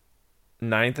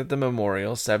 9th at the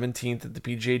Memorial, 17th at the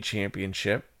PGA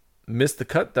Championship. Missed the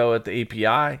cut, though, at the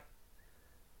API.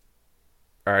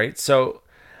 All right, so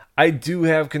I do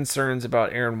have concerns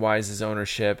about Aaron Wise's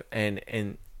ownership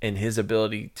and his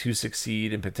ability to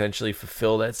succeed and potentially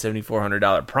fulfill that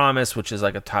 $7,400 promise, which is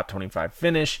like a top 25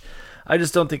 finish. I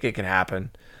just don't think it can happen.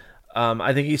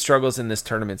 I think he struggles in this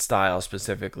tournament style,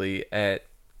 specifically at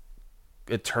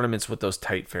tournaments with those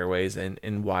tight fairways,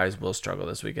 and Wise will struggle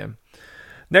this weekend.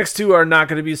 Next two are not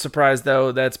going to be surprised,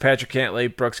 though. That's Patrick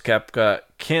Cantlay, Brooks Koepka.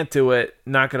 Can't do it.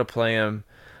 Not going to play him.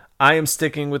 I am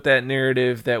sticking with that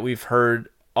narrative that we've heard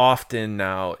often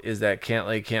now, is that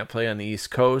Cantlay can't play on the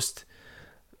East Coast.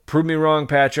 Prove me wrong,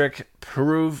 Patrick.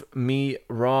 Prove me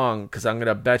wrong, because I'm going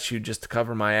to bet you just to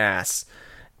cover my ass.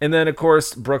 And then, of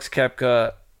course, Brooks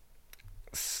Koepka,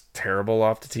 terrible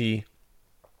off the tee.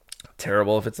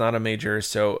 Terrible if it's not a major,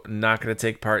 so not going to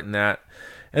take part in that.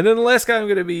 And then the last guy I'm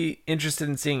going to be interested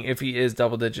in seeing if he is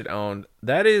double-digit owned,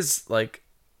 that is like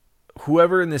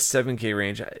whoever in this 7K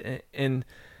range. And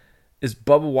is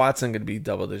Bubba Watson going to be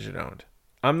double-digit owned?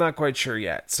 I'm not quite sure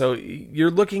yet. So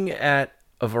you're looking at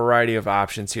a variety of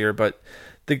options here, but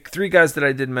the three guys that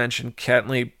I did mention,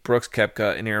 Cantlay, Brooks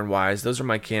Koepka, and Aaron Wise, those are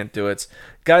my can't-do-its.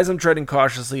 Guys I'm treading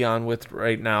cautiously on with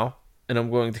right now, and I'm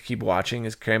going to keep watching,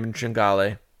 is Cameron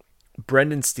Tringale,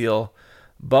 Brendan Steele,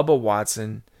 Bubba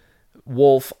Watson,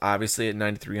 Wolf, obviously at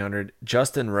 9,300,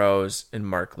 Justin Rose, and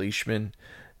Mark Leishman.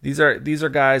 These are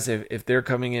guys, if they're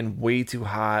coming in way too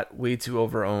hot, way too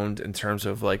over-owned in terms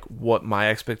of like what my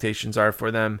expectations are for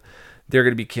them, they're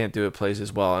going to be can't-do-it plays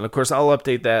as well. And of course, I'll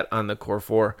update that on the Core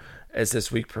 4 as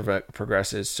this week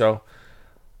progresses. So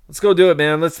let's go do it,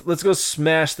 man. Let's go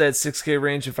smash that 6K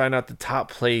range and find out the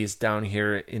top plays down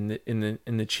here in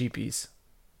the cheapies.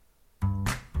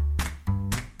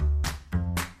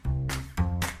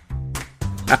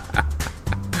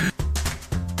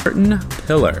 Martin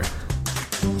Pillar.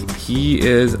 He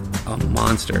is a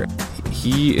monster.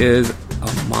 He is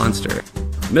a monster.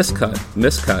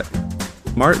 Miscut.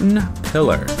 Martin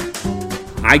Pillar.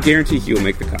 I guarantee he will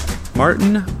make the cut.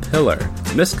 Martin Pillar.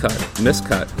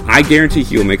 Miscut. I guarantee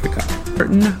he will make the cut.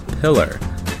 Martin Pillar.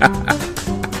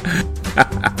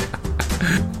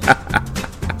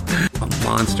 A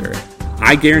monster.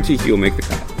 I guarantee he will make the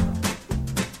cut.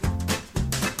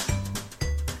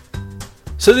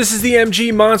 So this is the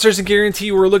MG Monsters and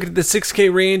Guarantee. We're looking at the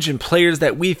 6K range and players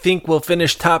that we think will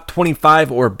finish top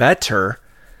 25 or better.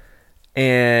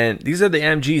 And these are the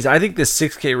MGs. I think this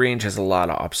 6K range has a lot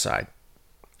of upside.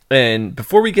 And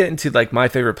before we get into like my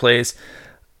favorite plays,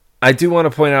 I do want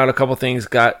to point out a couple things.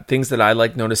 Got things that I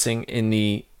like noticing in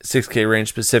the 6K range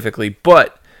specifically.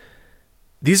 But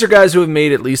these are guys who have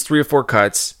made at least 3 or 4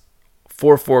 cuts,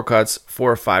 4 cuts,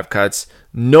 4 or 5 cuts.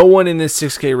 No one in this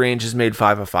 6K range has made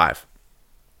 5 of 5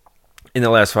 in the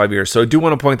last 5 years. So I do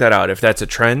want to point that out. If that's a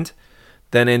trend,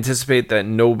 then anticipate that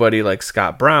nobody like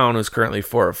Scott Brown, who's currently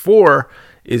 4 of 4,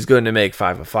 is going to make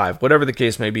 5 of 5, whatever the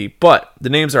case may be. But the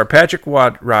names are Patrick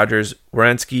Rogers,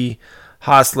 Wierenski,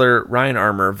 Hostler, Ryan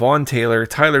Armour, Vaughn Taylor,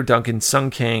 Tyler Duncan, Sung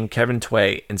Kang, Kevin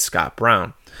Tway, and Scott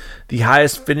Brown. The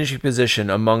highest finishing position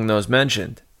among those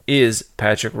mentioned is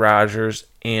Patrick Rogers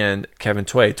and Kevin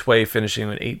Tway. Tway finishing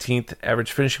with 18th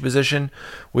average finishing position,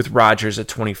 with Rogers at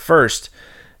 21st.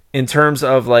 In terms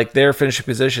of like their finishing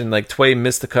position, like Tway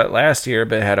missed the cut last year,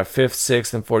 but had a 5th,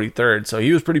 6th, and 43rd. So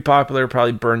he was pretty popular,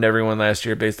 probably burned everyone last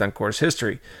year based on course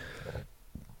history.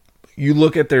 You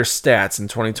look at their stats in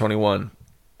 2021,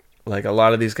 like a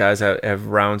lot of these guys have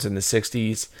rounds in the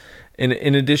 60s. And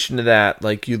in addition to that,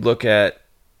 like you look at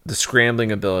the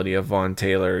scrambling ability of Vaughn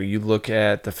Taylor, you look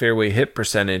at the fairway hit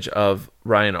percentage of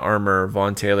Ryan Armour,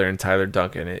 Vaughn Taylor, and Tyler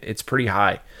Duncan. It's pretty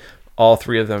high. All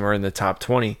three of them are in the top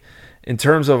 20. In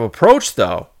terms of approach,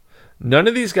 though, None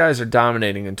of these guys are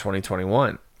dominating in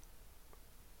 2021.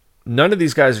 None of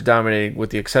these guys are dominating, with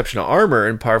the exception of Armour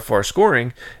in par 4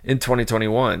 scoring in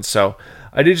 2021. So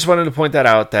I just wanted to point that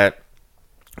out, that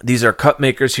these are cut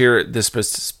makers here at this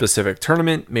specific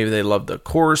tournament. Maybe they love the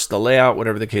course, the layout,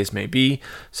 whatever the case may be.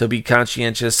 So be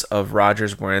conscientious of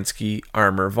Rogers, Werenski,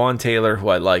 Armour, Vaughn Taylor, who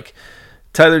I like,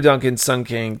 Tyler Duncan, Sung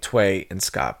Kang, Tway, and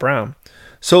Scott Brown.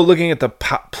 So looking at the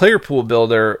player pool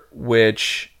builder,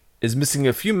 which is missing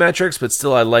a few metrics, but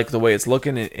still I like the way it's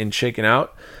looking and shaking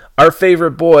out. Our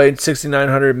favorite boy,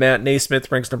 6,900, Matt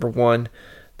Naismith, ranks number 1.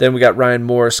 Then we got Ryan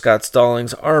Moore, Scott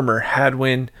Stallings, Armour,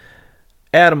 Hadwin,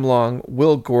 Adam Long,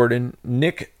 Will Gordon,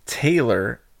 Nick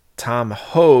Taylor, Tom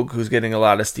Hogue, who's getting a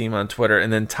lot of steam on Twitter,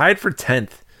 and then tied for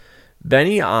 10th,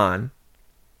 Benny On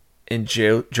and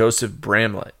Joseph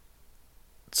Bramlett.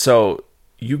 So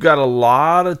you got a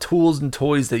lot of tools and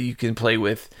toys that you can play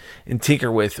with and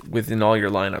tinker with within all your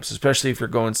lineups, especially if you're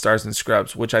going stars and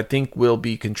scrubs, which I think will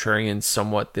be contrarian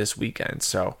somewhat this weekend.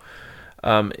 So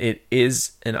it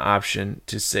is an option,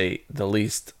 to say the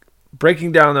least.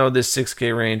 Breaking down, though, this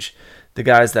 6K range, the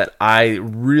guys that I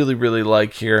really, really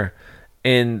like here,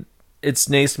 and it's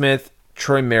Naismith,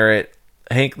 Troy Merritt,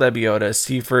 Hank Lebioda,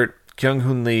 Seifert,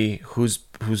 Kyung-Hoon Lee, who's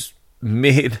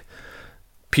made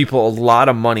people a lot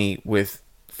of money with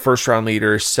first-round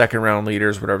leaders, second-round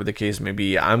leaders, whatever the case may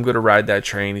be. I'm going to ride that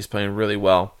train. He's playing really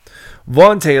well.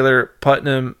 Vaughn Taylor,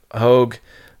 Putnam, Hogue,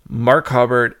 Mark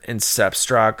Hubbard, and Sepp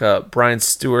Straka, Brian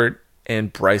Stewart,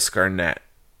 and Bryce Garnett.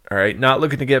 All right, not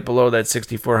looking to get below that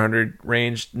 6,400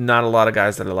 range. Not a lot of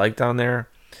guys that I like down there.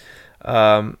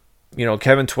 Kevin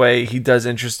Tway, he does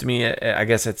interest me, I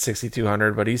guess, at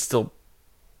 6,200, but he's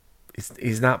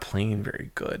not playing very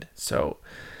good. So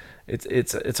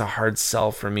it's a hard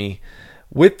sell for me.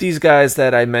 With these guys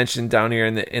that I mentioned down here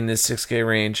in this 6K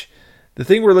range, the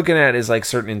thing we're looking at is like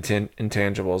certain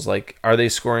intangibles. Like, are they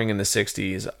scoring in the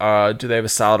 60s? Do they have a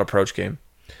solid approach game?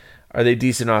 Are they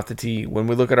decent off the tee? When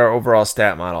we look at our overall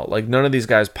stat model, like, none of these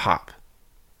guys pop,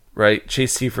 right?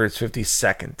 Chase Seifert is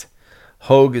 52nd.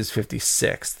 Hogue is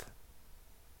 56th.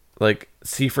 Like,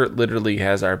 Seifert literally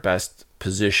has our best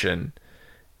position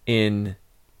in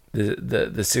the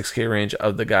 6K range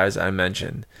of the guys I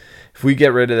mentioned. If we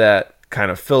get rid of that kind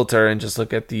of filter and just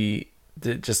look at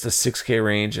just the 6K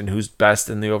range and who's best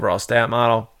in the overall stat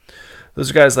model,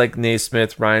 those are guys like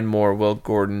Naismith, Ryan Moore, Will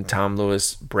Gordon, Tom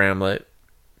Lewis, Bramlett,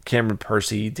 Cameron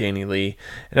Percy, Danny Lee.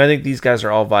 And I think these guys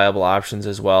are all viable options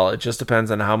as well. It just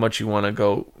depends on how much you want to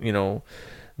go,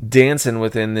 dancing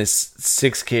within this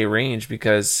 6K range,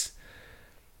 because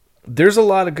there's a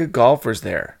lot of good golfers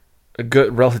there.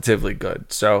 Relatively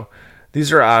good. So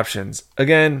these are options.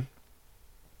 Again,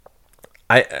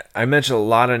 I mentioned a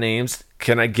lot of names.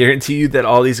 Can I guarantee you that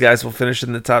all these guys will finish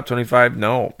in the top 25?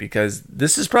 No, because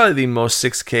this is probably the most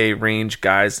 6K range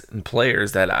guys and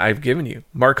players that I've given you.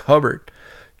 Mark Hubbard,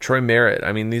 Troy Merritt.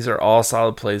 I mean, these are all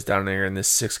solid plays down there in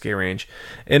this 6K range.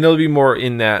 And there'll be more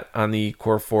in that on the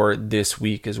Core 4 this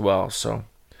week as well. So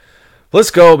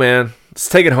let's go, man. Let's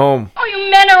take it home. Oh,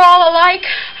 you men are all alike.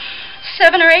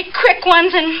 7 or 8 quick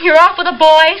ones and you're off with the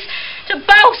boys to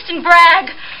boast and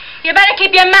brag. You better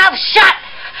keep your mouth shut.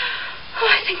 Oh,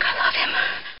 I think I love him.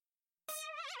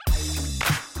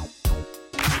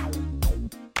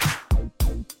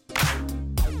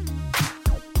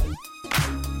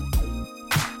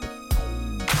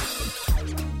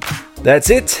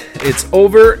 That's it. It's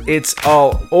over. It's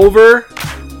all over.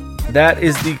 That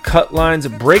is the Cut Lines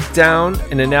breakdown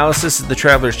and analysis of the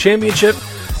Travlers Championship.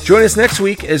 Join us next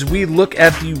week as we look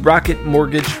at the Rocket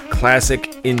Mortgage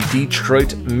Classic in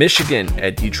Detroit, Michigan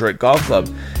at Detroit Golf Club.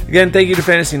 Again, thank you to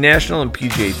Fantasy National and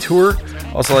PGA Tour.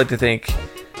 Also like to thank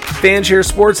Fanshare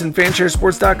Sports and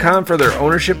fansharesports.com for their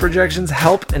ownership projections,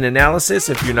 help, and analysis.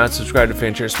 If you're not subscribed to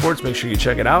Fanshare Sports, make sure you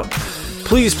check it out.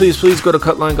 Please go to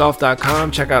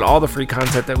cutlinegolf.com. Check out all the free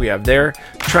content that we have there.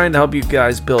 Trying to help you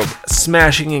guys build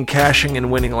smashing and cashing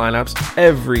and winning lineups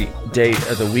every day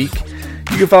of the week.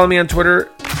 You can follow me on Twitter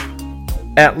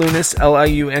at Lunas,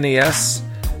 Liunas,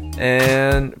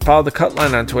 and follow the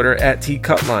Cutline on Twitter at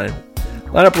TCutline.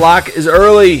 Lineup lock is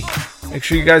early. Make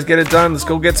sure you guys get it done. Let's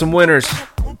go get some winners.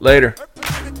 Later.